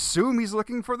for. I assume he's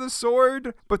looking for the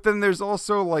sword, but then there's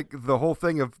also like the whole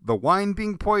thing of the wine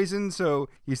being poisoned, so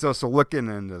he's also looking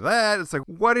into that. It's like,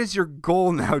 what is your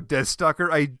goal now,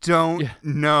 Deathstalker? I don't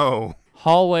know.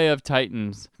 Hallway of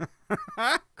Titans.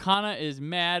 Kana is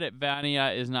mad at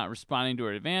Vanya is not responding to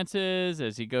her advances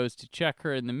as he goes to check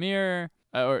her in the mirror.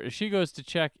 Or she goes to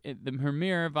check her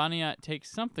mirror. Vanya takes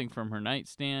something from her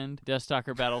nightstand.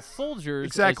 Deathstalker battles soldiers.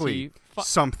 Exactly.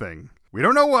 Something. We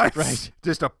don't know what. Right.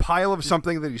 Just a pile of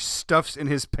something that he stuffs in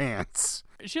his pants.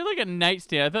 She had like a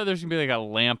nightstand. I thought there was going to be like a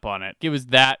lamp on it. It was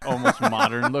that almost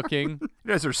modern looking.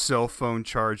 It has her cell phone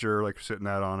charger like sitting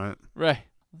out on it. Right.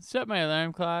 Set my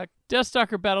alarm clock.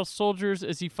 Deathstalker battles soldiers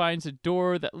as he finds a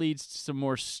door that leads to some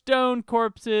more stone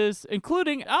corpses,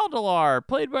 including Aldalar,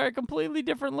 played by a completely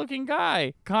different looking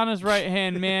guy. Kana's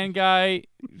right-hand man guy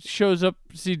shows up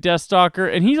to see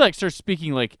Deathstalker, and he like starts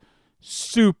speaking like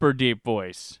super deep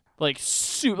voice. Like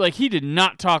he did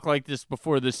not talk like this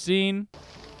before the scene.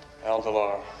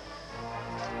 Aldalar.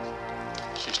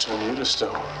 She's turned you to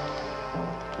stone.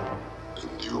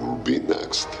 And you will be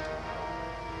next.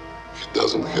 He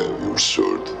doesn't have your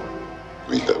sword.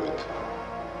 We have it.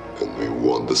 And we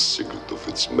want the secret of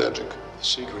its magic. The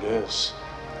secret is,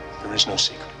 there is no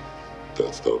secret.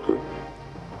 Deathstalker,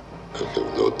 I have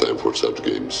no time for such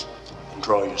games. And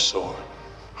draw your sword.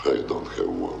 I don't have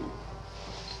one.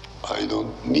 I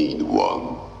don't need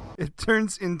one. It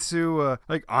turns into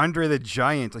like Andre the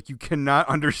Giant. Like you cannot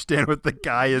understand what the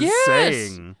guy is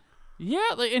saying.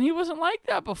 Yeah, and he wasn't like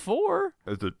that before.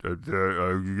 Anybody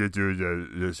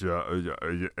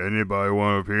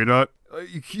want a peanut?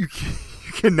 You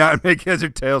cannot make heads or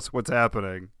tails of what's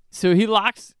happening. So he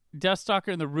locks Deathstalker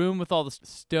in the room with all the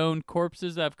stone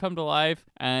corpses that have come to life,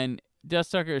 and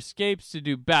Deathstalker escapes to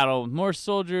do battle with more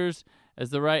soldiers as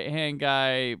the right-hand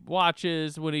guy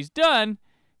watches. When he's done,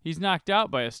 he's knocked out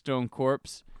by a stone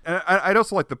corpse. And I'd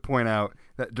also like to point out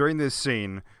that during this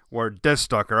scene where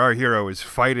Deathstalker, our hero, is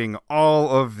fighting all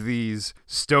of these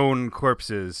stone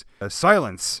corpses,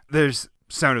 silence. There's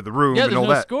sound of the room and all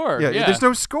that. Score. Yeah, there's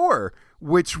no score,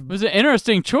 which was an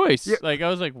interesting choice. Yeah. Like I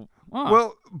was like, wow.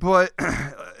 Well, but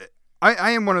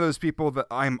I am one of those people that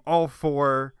I'm all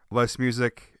for less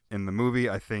music in the movie.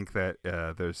 I think that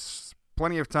there's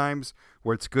plenty of times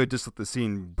where it's good just let the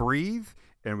scene breathe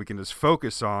and we can just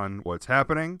focus on what's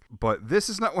happening. But this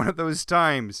is not one of those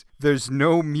times. There's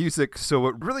no music, so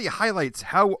it really highlights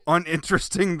how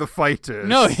uninteresting the fight is.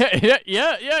 No,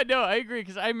 no, I agree,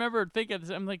 because I remember thinking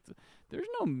this, I'm like, there's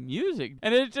no music.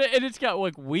 And it's got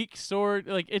like weak sword,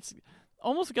 like it's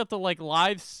almost got the like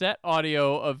live set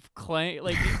audio of Clank.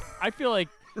 Like I feel like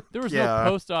there was no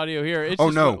post audio here. It's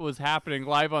just what was happening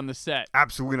live on the set.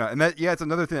 Absolutely not. And it's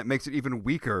another thing that makes it even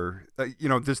weaker.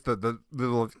 Just the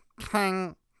little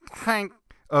clang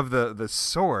of the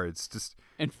swords, just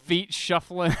and feet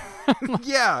shuffling.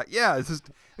 yeah. It's just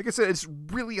like I said, it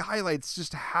really highlights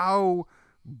just how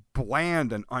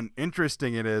bland and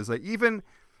uninteresting it is. Like even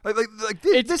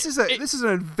this is an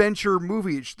adventure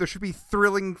movie. There should be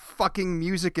thrilling fucking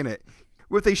music in it.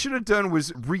 What they should have done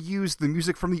was reuse the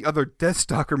music from the other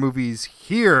Deathstalker movies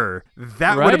here.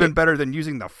 That would have been better than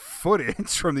using the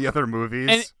footage from the other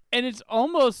movies. And it's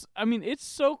almost, I mean, it's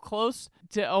so close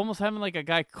to almost having like a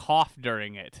guy cough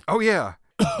during it. Oh, yeah.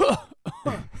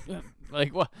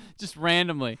 Like, what? Just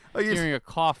randomly hearing a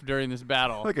cough during this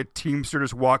battle. Like a teamster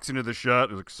just walks into the shot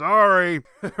and is like, sorry.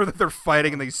 Or that they're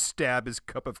fighting and they stab his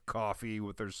cup of coffee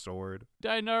with their sword.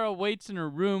 Dainara waits in her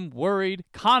room, worried.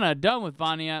 Kana, done with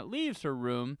Vanyat, leaves her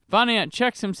room. Vanyat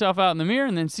checks himself out in the mirror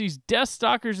and then sees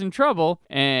Deathstalker's in trouble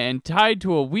and tied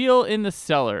to a wheel in the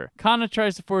cellar. Kana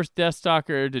tries to force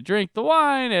Deathstalker to drink the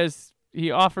wine as he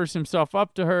offers himself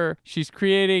up to her. She's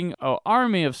creating an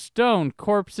army of stone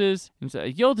corpses and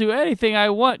says, "You'll do anything I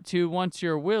want to once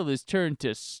your will is turned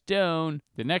to stone."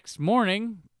 The next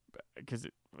morning, because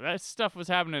that stuff was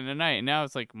happening at night, and now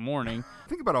it's like morning. I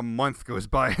think about a month goes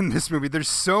by in this movie. There's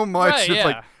so much.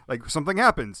 It's like something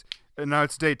happens, and now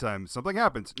it's daytime. Something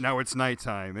happens, now it's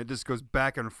nighttime. It just goes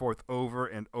back and forth over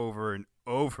and over and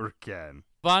over again.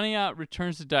 Vanya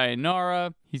returns to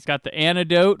Dayanara. He's got the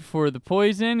antidote for the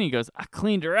poison. He goes, I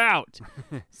cleaned her out.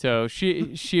 So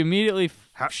she immediately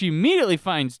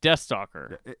finds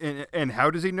Deathstalker. And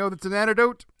how does he know that's an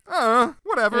antidote?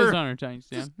 Whatever. It was on her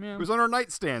nightstand. Yeah. It was on her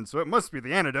nightstand, so it must be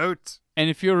the antidote. And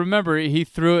if you'll remember, he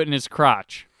threw it in his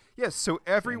crotch. Yes, so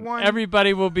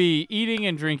everybody will be eating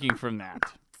and drinking from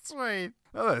that. Sweet.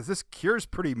 Oh, this cure's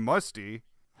pretty musty.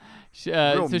 She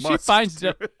finds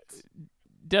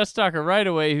Deathstalker right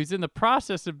away, who's in the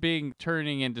process of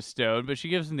turning into stone, but she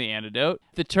gives him the antidote.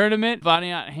 The tournament,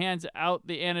 Vanya hands out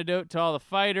the antidote to all the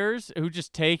fighters who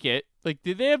just take it. Like,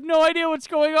 they have no idea what's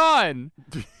going on.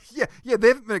 Yeah, they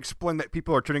haven't been explained that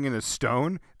people are turning into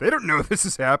stone. They don't know this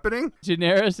is happening.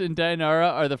 Daenerys and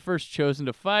Dayanara are the first chosen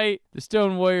to fight. The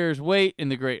Stone Warriors wait in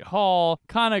the Great Hall.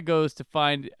 Kana goes to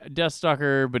find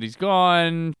Deathstalker, but he's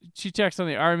gone. She checks on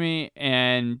the army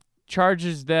and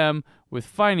charges them with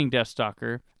finding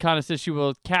Deathstalker. Kana says she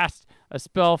will cast a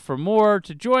spell for more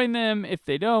to join them. If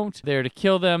they don't, they're to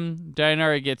kill them.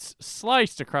 Dayanara gets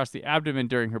sliced across the abdomen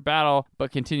during her battle,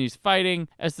 but continues fighting.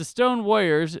 As the Stone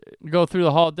Warriors go through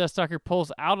the hall, Deathstalker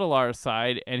pulls Aldalar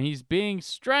aside, and he's being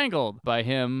strangled by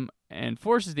him and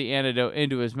forces the antidote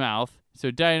into his mouth.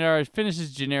 So Dayanara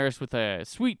finishes Daenerys with a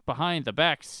sweet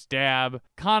behind-the-back stab.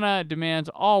 Kana demands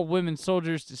all women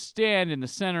soldiers to stand in the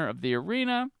center of the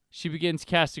arena. She begins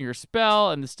casting her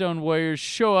spell, and the Stone Warriors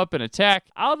show up and attack.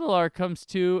 Aldalar comes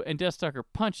to, and Deathstalker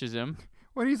punches him.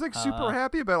 When he's super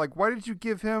happy about it, like, why did you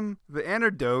give him the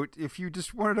antidote if you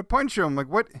just wanted to punch him? Like,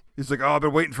 what? He's like, I've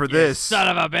been waiting for this. Son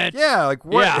of a bitch. Yeah, like,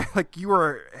 what? Yeah. Like, you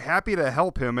were happy to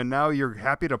help him, and now you're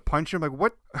happy to punch him? Like,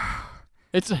 what?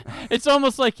 It's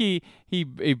almost like he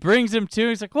brings him to.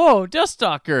 He's like, whoa,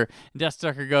 Deathstalker. And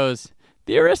Deathstalker goes,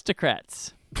 the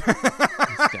aristocrats.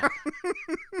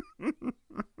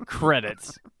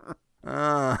 Credits.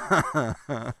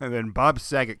 And then Bob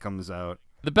Saget comes out.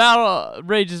 The battle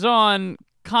rages on.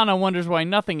 Kana wonders why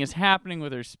nothing is happening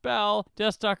with her spell.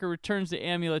 Deathstalker returns the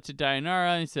amulet to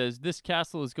Dayanara and says this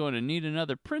castle is going to need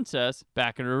another princess.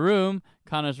 Back in her room,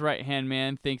 Kana's right-hand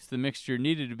man thinks the mixture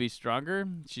needed to be stronger.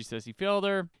 She says he failed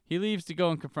her. He leaves to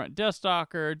go and confront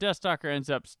Deathstalker. Deathstalker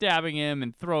ends up stabbing him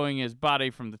and throwing his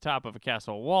body from the top of a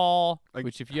castle wall,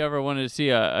 which if you ever wanted to see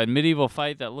a medieval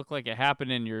fight that looked like it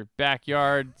happened in your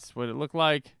backyard, that's what it looked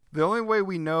like. The only way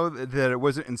we know that it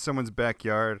wasn't in someone's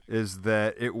backyard is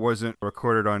that it wasn't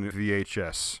recorded on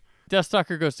VHS.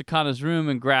 Deathstalker goes to Kana's room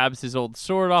and grabs his old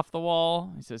sword off the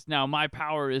wall. He says, now my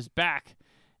power is back.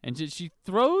 And she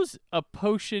throws a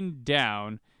potion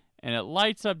down, and it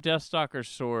lights up Deathstalker's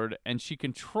sword, and she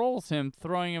controls him,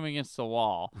 throwing him against the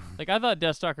wall. Like, I thought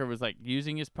Deathstalker was, like,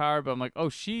 using his power, but I'm like, oh,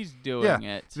 she's doing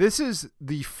it. This is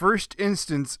the first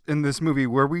instance in this movie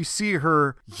where we see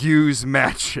her use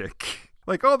magic.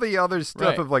 Like, all the other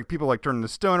stuff of, like, people, like, turning to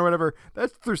stone or whatever,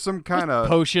 that's through some kind of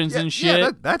potions and shit.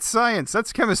 Yeah, that's science.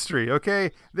 That's chemistry,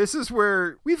 okay? This is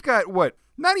where we've got,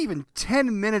 not even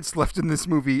 10 minutes left in this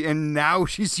movie, and now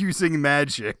she's using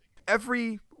magic.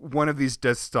 Every one of these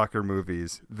Deathstalker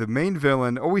movies, the main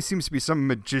villain always seems to be some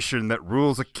magician that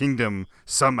rules a kingdom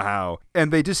somehow,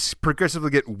 and they just progressively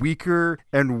get weaker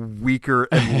and weaker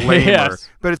and lamer.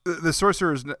 Yes. But the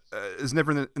sorcerer is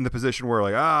never in the position where,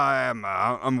 like,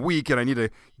 I'm weak and I need to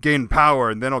gain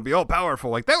power, and then I'll be all powerful.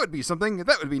 Like, that would be something.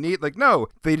 That would be neat. Like, no,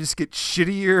 they just get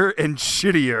shittier and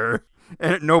shittier.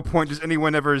 And at no point does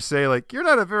anyone ever say, like, you're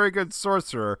not a very good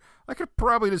sorcerer. I could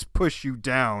probably just push you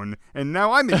down, and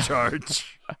now I'm in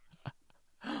charge.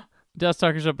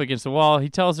 Deathstalker's up against the wall. He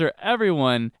tells her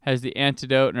everyone has the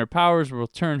antidote, and her powers will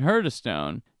turn her to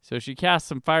stone. So she casts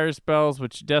some fire spells,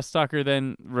 which Deathstalker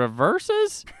then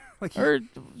reverses? Or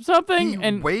something? He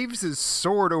and waves his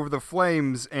sword over the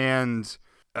flames, and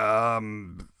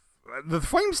the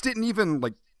flames didn't even,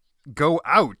 like, go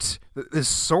out. His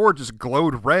sword just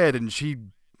glowed red, and she,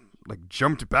 like,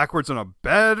 jumped backwards on a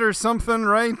bed or something,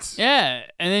 right? Yeah,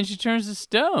 and then she turns to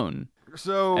stone.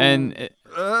 So,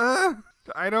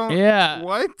 I don't... Yeah.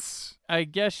 What? I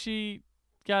guess she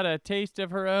got a taste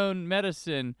of her own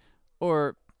medicine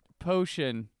or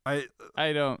potion. I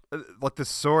don't... Like, the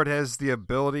sword has the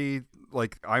ability,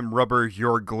 like, I'm rubber,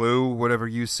 you're glue, whatever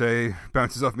you say,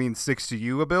 bounces off me and sticks to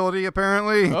you ability,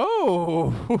 apparently.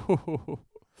 Oh!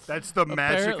 That's the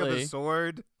magic of the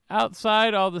sword.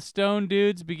 Outside, all the stone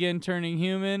dudes begin turning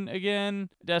human again.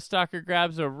 Deathstalker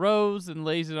grabs a rose and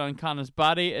lays it on Kana's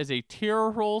body as a tear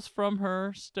rolls from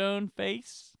her stone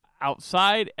face.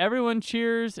 Outside, everyone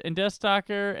cheers, and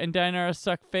Deathstalker and Dayanara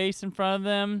suck face in front of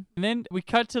them. And then we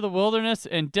cut to the wilderness,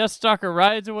 and Deathstalker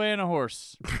rides away on a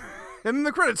horse. And then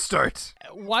the credits start.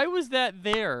 Why was that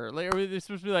there? Like, are they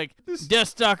supposed to be like,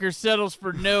 Deathstalker settles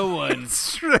for no one?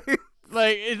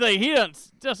 Like it's like he don't.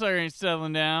 Deathstalker ain't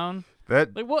settling down.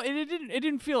 That like well, it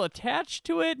didn't feel attached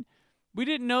to it. We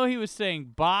didn't know he was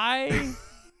saying bye.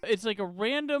 It's like a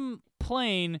random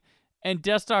plane, and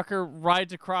Deathstalker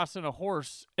rides across on a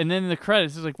horse, and then in the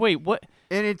credits it's like, wait, what?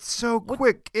 And it's so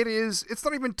quick. It's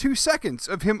not even 2 seconds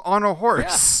of him on a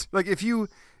horse. Yeah. Like if you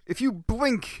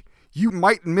blink, you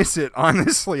might miss it.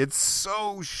 Honestly, it's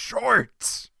so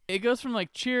short. It goes from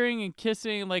like cheering and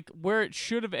kissing, like where it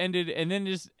should have ended, and then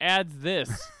just adds this.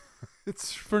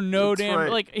 It's for no damn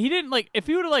right. Like he didn't like if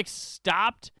he would have like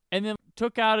stopped and then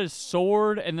took out his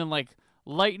sword and then like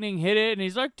lightning hit it and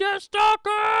he's like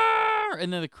Deathstalker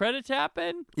and then the credits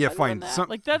happen. Yeah, fine.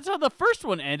 Like that's how the first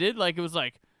one ended. Like it was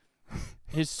like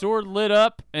his sword lit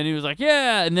up and he was like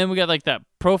yeah, and then we got like that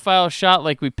profile shot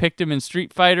like we picked him in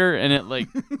Street Fighter and it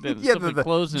like the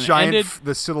closed and giant ended.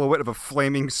 The silhouette of a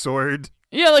flaming sword.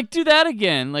 Yeah, like do that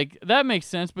again. Like that makes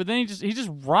sense. But then he just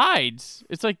rides.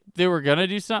 It's like they were gonna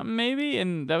do something maybe,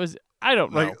 and that was I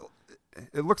don't know. Like,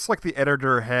 it looks like the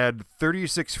editor had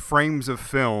 36 frames of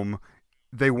film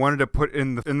they wanted to put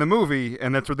in the movie,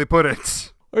 and that's where they put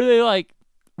it. Or they like,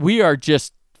 we are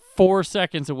just 4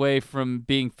 seconds away from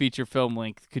being feature film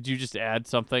length. Could you just add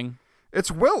something? It's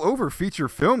well over feature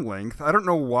film length. I don't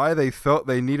know why they felt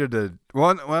they needed to.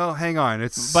 Well, hang on.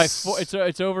 It's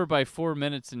it's over by 4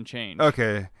 minutes and change.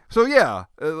 Okay, so yeah,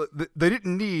 they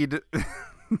didn't need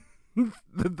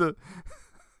the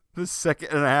second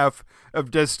and a half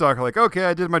of Deathstalker. Like, okay,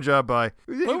 I did my job. Bye.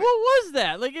 But what was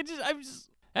that? Like, that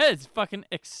is fucking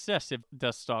excessive,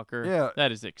 Deathstalker. Yeah,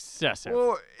 that is excessive.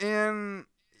 Well, and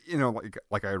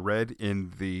like I read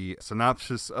in the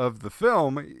synopsis of the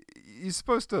film, he's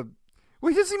supposed to.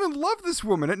 Well, he doesn't even love this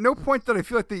woman. At no point did I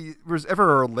feel like there was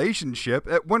ever a relationship.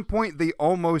 At one point, they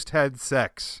almost had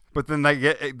sex, but then that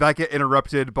get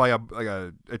interrupted by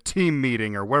a team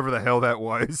meeting or whatever the hell that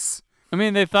was. I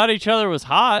mean, they thought each other was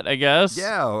hot, I guess.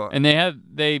 Yeah, and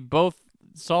they both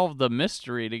solved the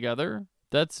mystery together.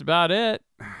 That's about it.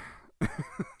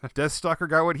 Deathstalker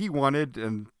got what he wanted,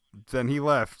 and then he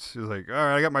left. He was like, all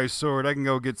right, I got my sword. I can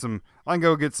go get some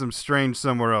strange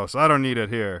somewhere else. I don't need it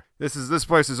here. This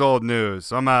place is old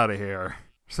news. I'm out of here.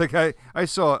 It's like I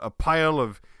saw a pile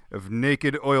of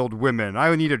naked oiled women.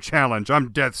 I need a challenge. I'm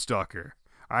Deathstalker.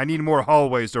 I need more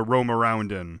hallways to roam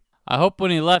around in. I hope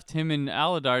when he left, him and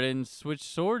Aladar didn't switch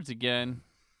swords again.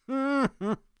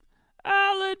 Aladar!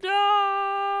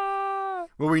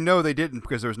 Well, we know they didn't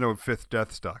because there was no fifth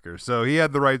Deathstalker, so he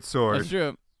had the right sword. That's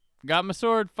true. Got my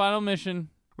sword. Final mission.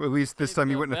 Well, at least this time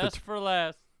he wouldn't have to... Best for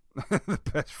last. The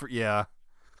best for... Yeah.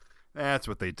 That's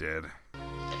what they did.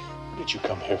 What did you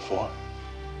come here for?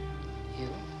 You.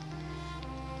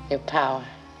 Your power.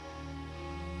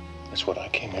 That's what I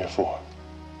came here for.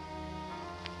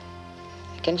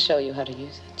 I can show you how to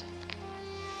use it.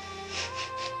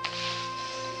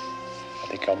 I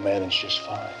think I'll manage just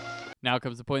fine. Now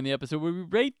comes the point in the episode where we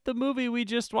rate the movie we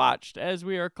just watched. As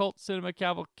we are Cult Cinema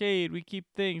Cavalcade, we keep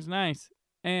things nice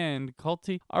and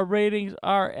culty. Our ratings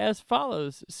are as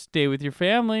follows. Stay with your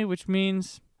family, which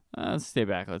means let's stay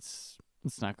back. Let's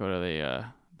not go to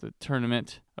the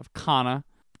tournament of Kana.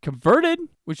 Converted,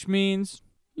 which means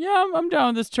yeah, I'm down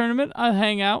with this tournament. I'll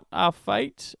hang out, I'll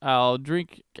fight, I'll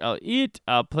drink, I'll eat,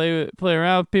 I'll play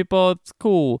around with people. It's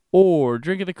cool. Or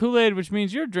drinking the Kool-Aid, which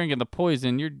means you're drinking the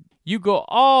poison. You go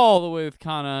all the way with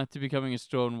Kana to becoming a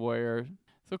Stone Warrior.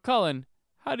 So, Cullen,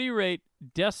 how do you rate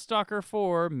Deathstalker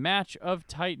 4 Match of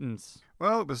Titans?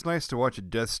 Well, it was nice to watch a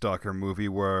Deathstalker movie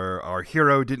where our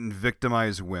hero didn't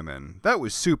victimize women. That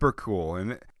was super cool,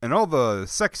 and all the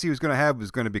sex he was going to have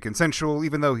was going to be consensual,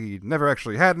 even though he never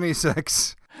actually had any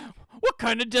sex. What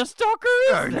kind of Deathstalker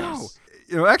is this?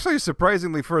 No. Actually,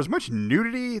 surprisingly, for as much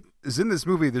nudity as in this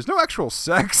movie, there's no actual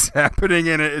sex happening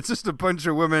in it. It's just a bunch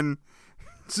of women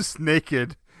just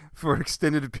naked for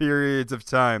extended periods of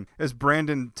time. As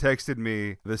Brandon texted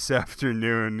me this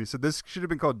afternoon, he said this should have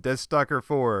been called Deathstalker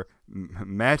 4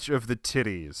 Match of the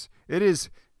Titties. It is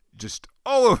just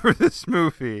all over this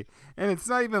movie. And it's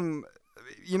not even,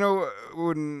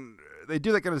 when they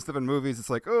do that kind of stuff in movies, it's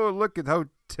like, oh, look at how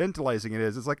tantalizing it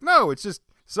is. It's like, no, it's just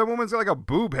some woman's got like a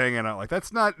boob hanging out. Like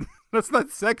that's not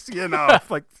sexy enough.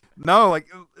 Like no,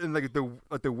 and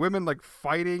the women like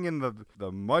fighting in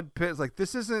the mud pits. Like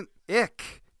this isn't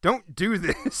ick. Don't do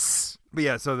this. But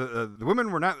yeah, so the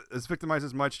women were not as victimized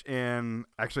as much, and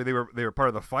actually they were part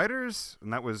of the fighters,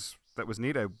 and that was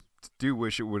neat. I do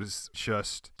wish it was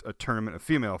just a tournament of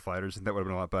female fighters, and that would have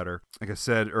been a lot better. Like I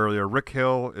said earlier, Rick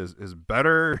Hill is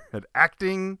better at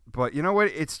acting, but you know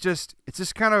what? It's just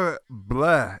kind of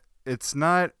blah. It's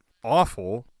not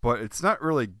awful, but it's not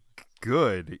really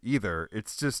good either.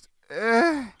 It's just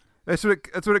That's what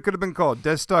it could have been called.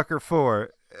 Deathstalker 4.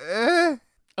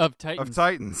 Of Titans. Of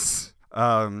Titans.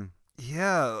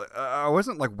 Yeah, I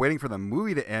wasn't like waiting for the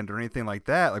movie to end or anything like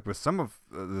that. Like with some of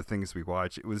the things we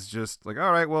watch, it was just like,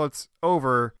 all right, well, it's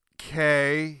over.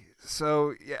 Okay.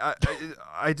 So yeah,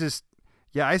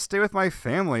 I stay with my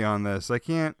family on this. I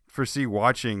can't foresee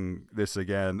watching this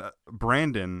again.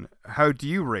 Brandon, how do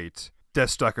you rate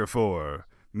Deathstalker 4,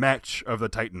 Match of the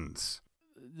Titans?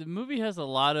 The movie has a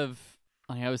lot of,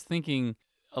 like, I was thinking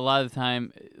a lot of the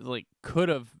time, like, could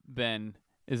have been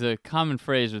is a common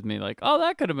phrase with me. Like, oh,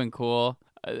 that could have been cool.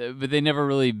 But they never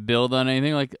really build on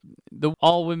anything. Like the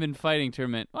all-women fighting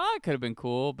tournament, well, that could have been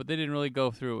cool, but they didn't really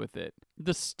go through with it.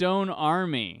 The Stone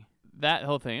Army, that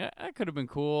whole thing, that could have been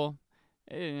cool.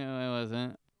 It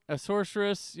wasn't. A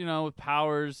sorceress, with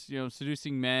powers,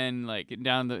 seducing men, like getting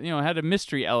down the, had a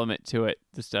mystery element to it,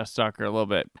 this Deathstalker a little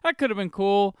bit. That could have been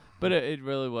cool, but it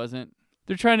really wasn't.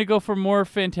 They're trying to go for more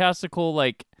fantastical,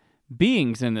 like,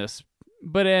 beings in this,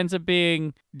 but it ends up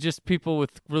being just people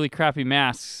with really crappy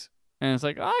masks. And it's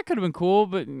like, oh, that could have been cool,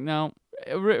 but no.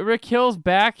 Rick Hill's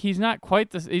back. He's not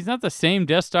he's not the same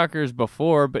Deathstalker as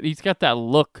before, but he's got that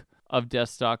look of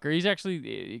Deathstalker. He's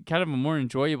actually kind of a more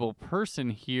enjoyable person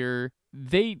here.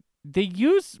 They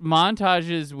use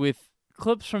montages with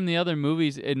clips from the other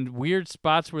movies in weird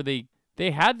spots where they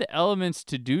had the elements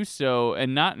to do so,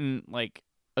 and not in like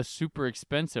a super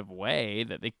expensive way,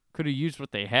 that they could have used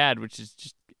what they had, which is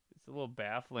just, it's a little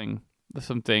baffling.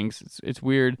 Some things. It's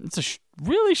weird. It's a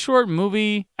really short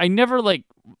movie. I never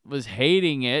was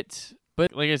hating it,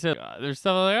 but like I said, there's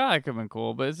stuff like, oh, that could have been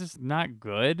cool, but it's just not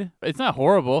good. It's not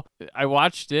horrible. I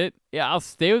watched it. Yeah, I'm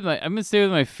gonna stay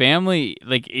with my family.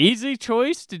 Like, easy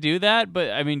choice to do that, but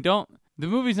I mean, the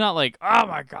movie's not like, oh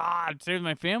my God, stay with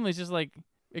my family. It's just like,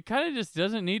 it kind of just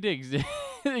doesn't need to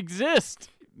exist.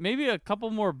 Maybe a couple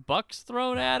more bucks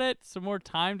thrown at it, some more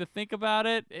time to think about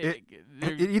it. It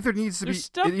either needs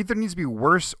to be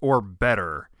worse or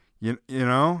better. You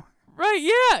know?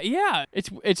 Right? Yeah.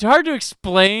 It's hard to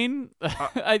explain.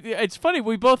 It's funny.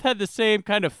 We both had the same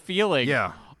kind of feeling.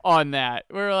 Yeah. On that,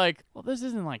 we're like, well, this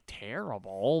isn't like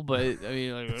terrible, but I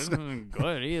mean, like, this isn't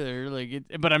good either. Like,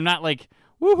 but I'm not like,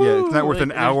 woohoo. Yeah, it's not worth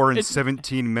an hour and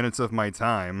 17 minutes of my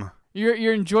time.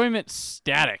 Your enjoyment's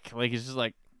static. Like, it's just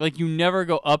like you never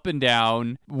go up and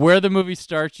down. Where the movie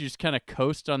starts, you just kind of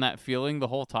coast on that feeling the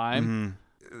whole time.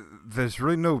 Mm-hmm. There's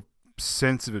really no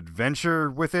sense of adventure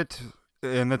with it,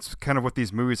 and that's kind of what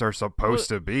these movies are supposed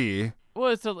to be.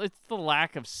 Well, it's the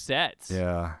lack of sets.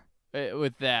 Yeah.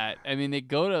 With that, I mean, they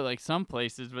go to like some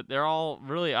places, but they're all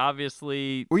really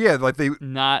obviously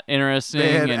not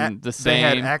interesting and the same. They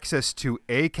had access to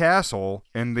a castle,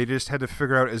 and they just had to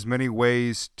figure out as many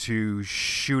ways to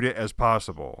shoot it as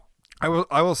possible. I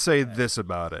will say this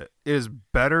about it: it is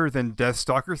better than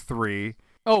Deathstalker 3.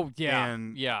 Oh yeah,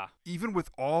 and yeah. Even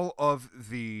with all of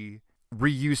the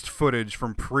reused footage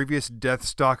from previous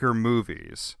Deathstalker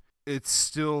movies, it's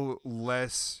still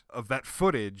less of that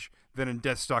footage than in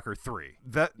Deathstalker 3.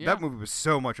 That movie was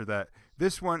so much of that.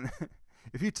 This one,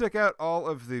 if you took out all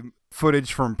of the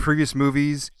footage from previous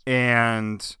movies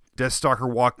and Deathstalker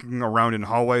walking around in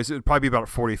hallways, it would probably be about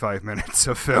 45 minutes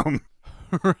of film.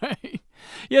 Right.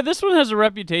 Yeah, this one has a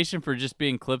reputation for just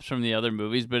being clips from the other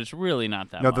movies, but it's really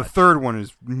not that much. No, the third one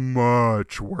is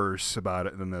much worse about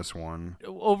it than this one.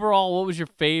 Overall, what was your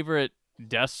favorite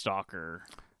Deathstalker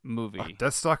movie?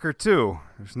 Deathstalker 2.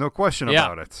 There's no question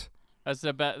about it. That's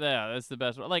the best. Yeah, that's the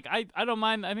best one. Like, I don't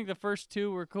mind. I think the first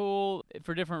two were cool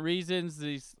for different reasons.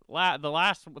 The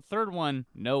third one,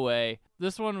 no way.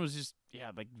 This one was just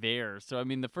like there. So I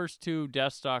mean, the first two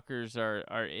Deathstalkers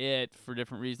are it for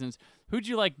different reasons. Who'd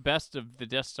you like best of the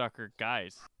Deathstalker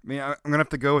guys? I mean, I'm gonna have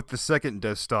to go with the second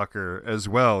Deathstalker as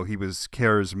well. He was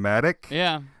charismatic.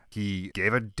 Yeah. He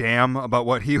gave a damn about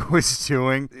what he was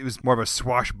doing. It was more of a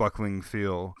swashbuckling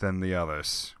feel than the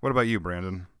others. What about you,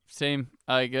 Brandon? Same.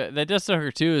 That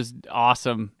Deathstalker 2 is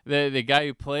awesome. The guy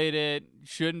who played it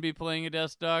shouldn't be playing a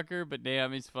Deathstalker, but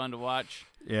damn, he's fun to watch.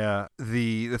 Yeah.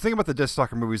 The thing about the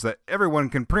Deathstalker movies is that everyone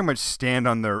can pretty much stand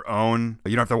on their own.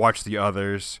 You don't have to watch the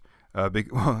others.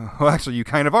 Well, actually, you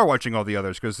kind of are watching all the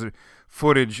others because the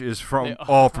footage is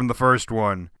all from the first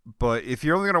one. But if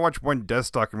you're only going to watch one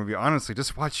Deathstalker movie, honestly,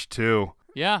 just watch 2.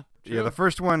 Yeah. True. Yeah, the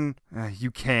first one,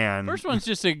 you can. First one's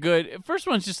just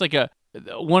like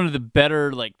one of the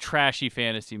better, like, trashy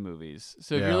fantasy movies.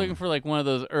 So if you're looking for like one of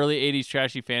those early 80s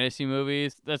trashy fantasy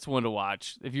movies, that's one to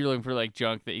watch. If you're looking for like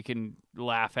junk that you can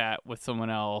laugh at with someone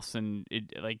else and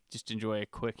just enjoy a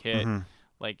quick hit. Mm-hmm.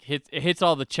 Like, it hits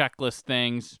all the checklist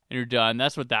things and you're done.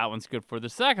 That's what that one's good for. The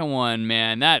second one,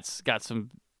 man, that's got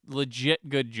some legit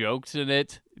good jokes in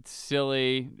it. It's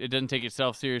silly. It doesn't take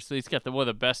itself seriously. It's got one of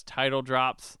the best title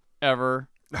drops ever.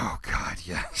 Oh, God,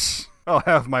 yes. I'll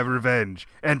have my revenge.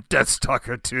 And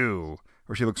Deathstalker 2.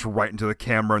 Where she looks right into the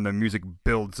camera and the music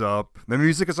builds up. The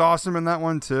music is awesome in that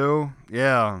one, too.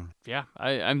 Yeah. Yeah,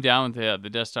 I'm down with the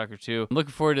Deathstalker 2. I'm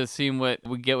looking forward to seeing what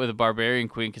we get with the Barbarian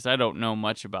Queen, because I don't know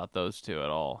much about those two at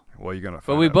all. Well, you're going to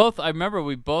But find out. I remember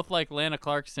we both like Lana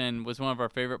Clarkson was one of our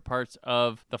favorite parts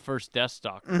of the first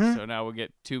Deathstalker. Mm-hmm. So now we'll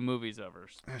get 2 movies of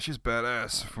hers. Yeah, she's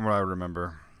badass, from what I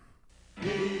remember.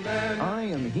 I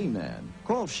am He-Man.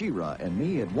 Call She-Ra and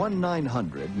me at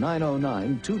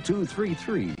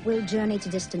 1-900-909-2233. We'll journey to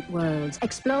distant worlds,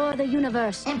 explore the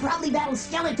universe. And probably battle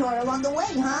Skeletor along the way,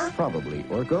 huh? Probably,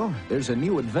 Orko. There's a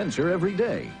new adventure every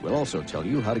day. We'll also tell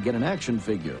you how to get an action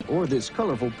figure or this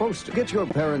colorful poster. Get your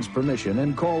parents' permission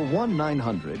and call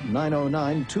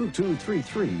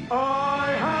 1-900-909-2233.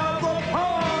 I have the power!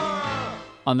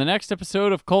 On the next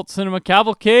episode of Cult Cinema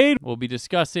Cavalcade, we'll be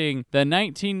discussing the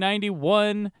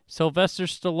 1991 Sylvester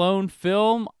Stallone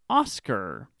film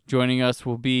Oscar. Joining us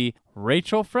will be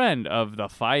Rachel Friend of the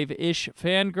 5-ish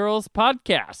Fangirls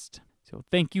podcast. So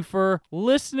thank you for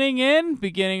listening in,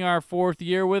 beginning our 4th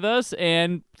year with us.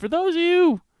 And for those of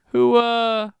you who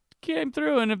came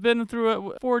through and have been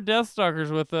through 4 Deathstalkers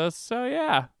with us, so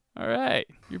yeah, all right,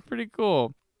 you're pretty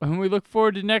cool. And we look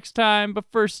forward to next time, but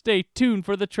first stay tuned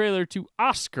for the trailer to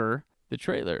Oscar, the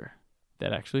trailer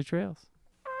that actually trails.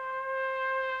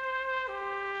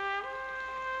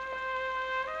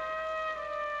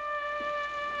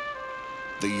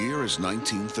 The year is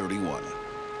 1931,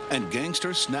 and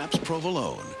gangster Snaps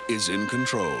Provolone is in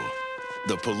control.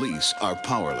 The police are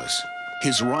powerless.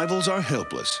 His rivals are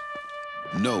helpless.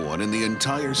 No one in the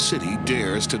entire city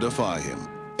dares to defy him,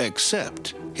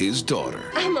 except his daughter.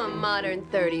 I'm a modern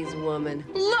 30s woman.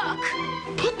 Look!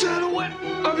 Put that away!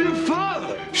 I'm your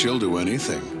father! She'll do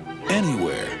anything,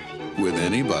 anywhere, with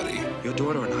anybody. Your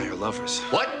daughter and I are lovers.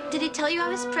 What? Did he tell you I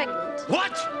was pregnant?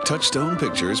 What? Touchstone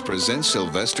Pictures presents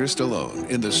Sylvester Stallone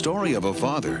in the story of a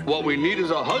father. What we need is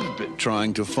a husband.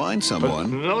 Trying to find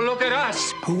someone. No, look at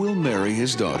us. Who will marry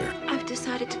his daughter. I've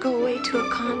decided to go away to a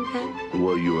convent.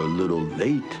 Well, you're a little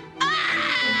late.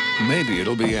 Maybe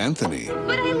it'll be Anthony.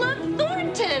 But I love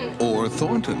Thornton. Or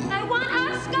Thornton. I want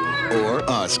Oscar. Or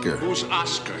Oscar. Who's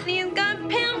Oscar? He's got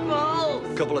pimples.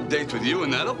 A couple of dates with you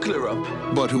and that'll clear up.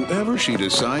 But whoever she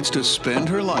decides to spend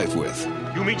her life with.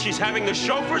 You mean she's having the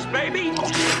chauffeur's baby?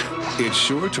 It's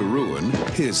sure to ruin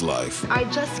his life. I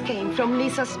just came from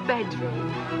Lisa's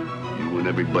bedroom. You and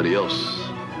everybody else.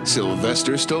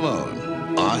 Sylvester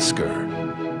Stallone, Oscar.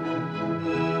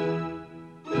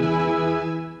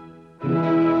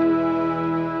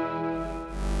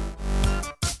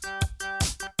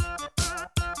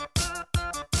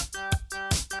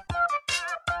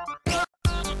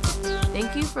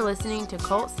 Thank you for listening to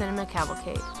Cult Cinema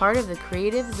Cavalcade, part of the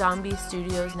Creative Zombie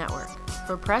Studios Network.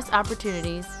 For press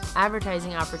opportunities,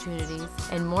 advertising opportunities,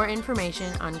 and more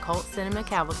information on Cult Cinema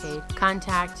Cavalcade,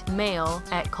 contact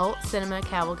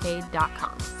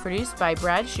mail@cultcinemacavalcade.com. Produced by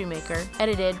Brad Shoemaker,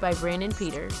 edited by Brandon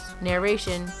Peters,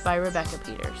 narration by Rebecca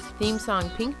Peters. Theme song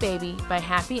Pink Baby by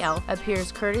Happy Elf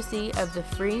appears courtesy of the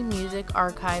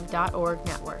freemusicarchive.org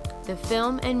network. The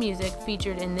film and music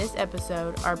featured in this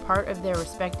episode are part of their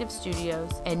respective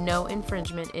studios, and no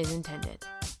infringement is intended.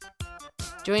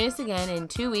 Join us again in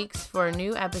 2 weeks for a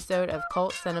new episode of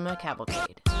Cult Cinema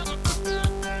Cavalcade.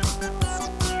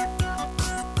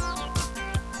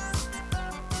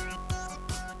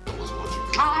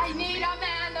 I need a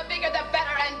man, the bigger the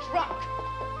better, and drunk.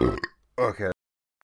 Okay.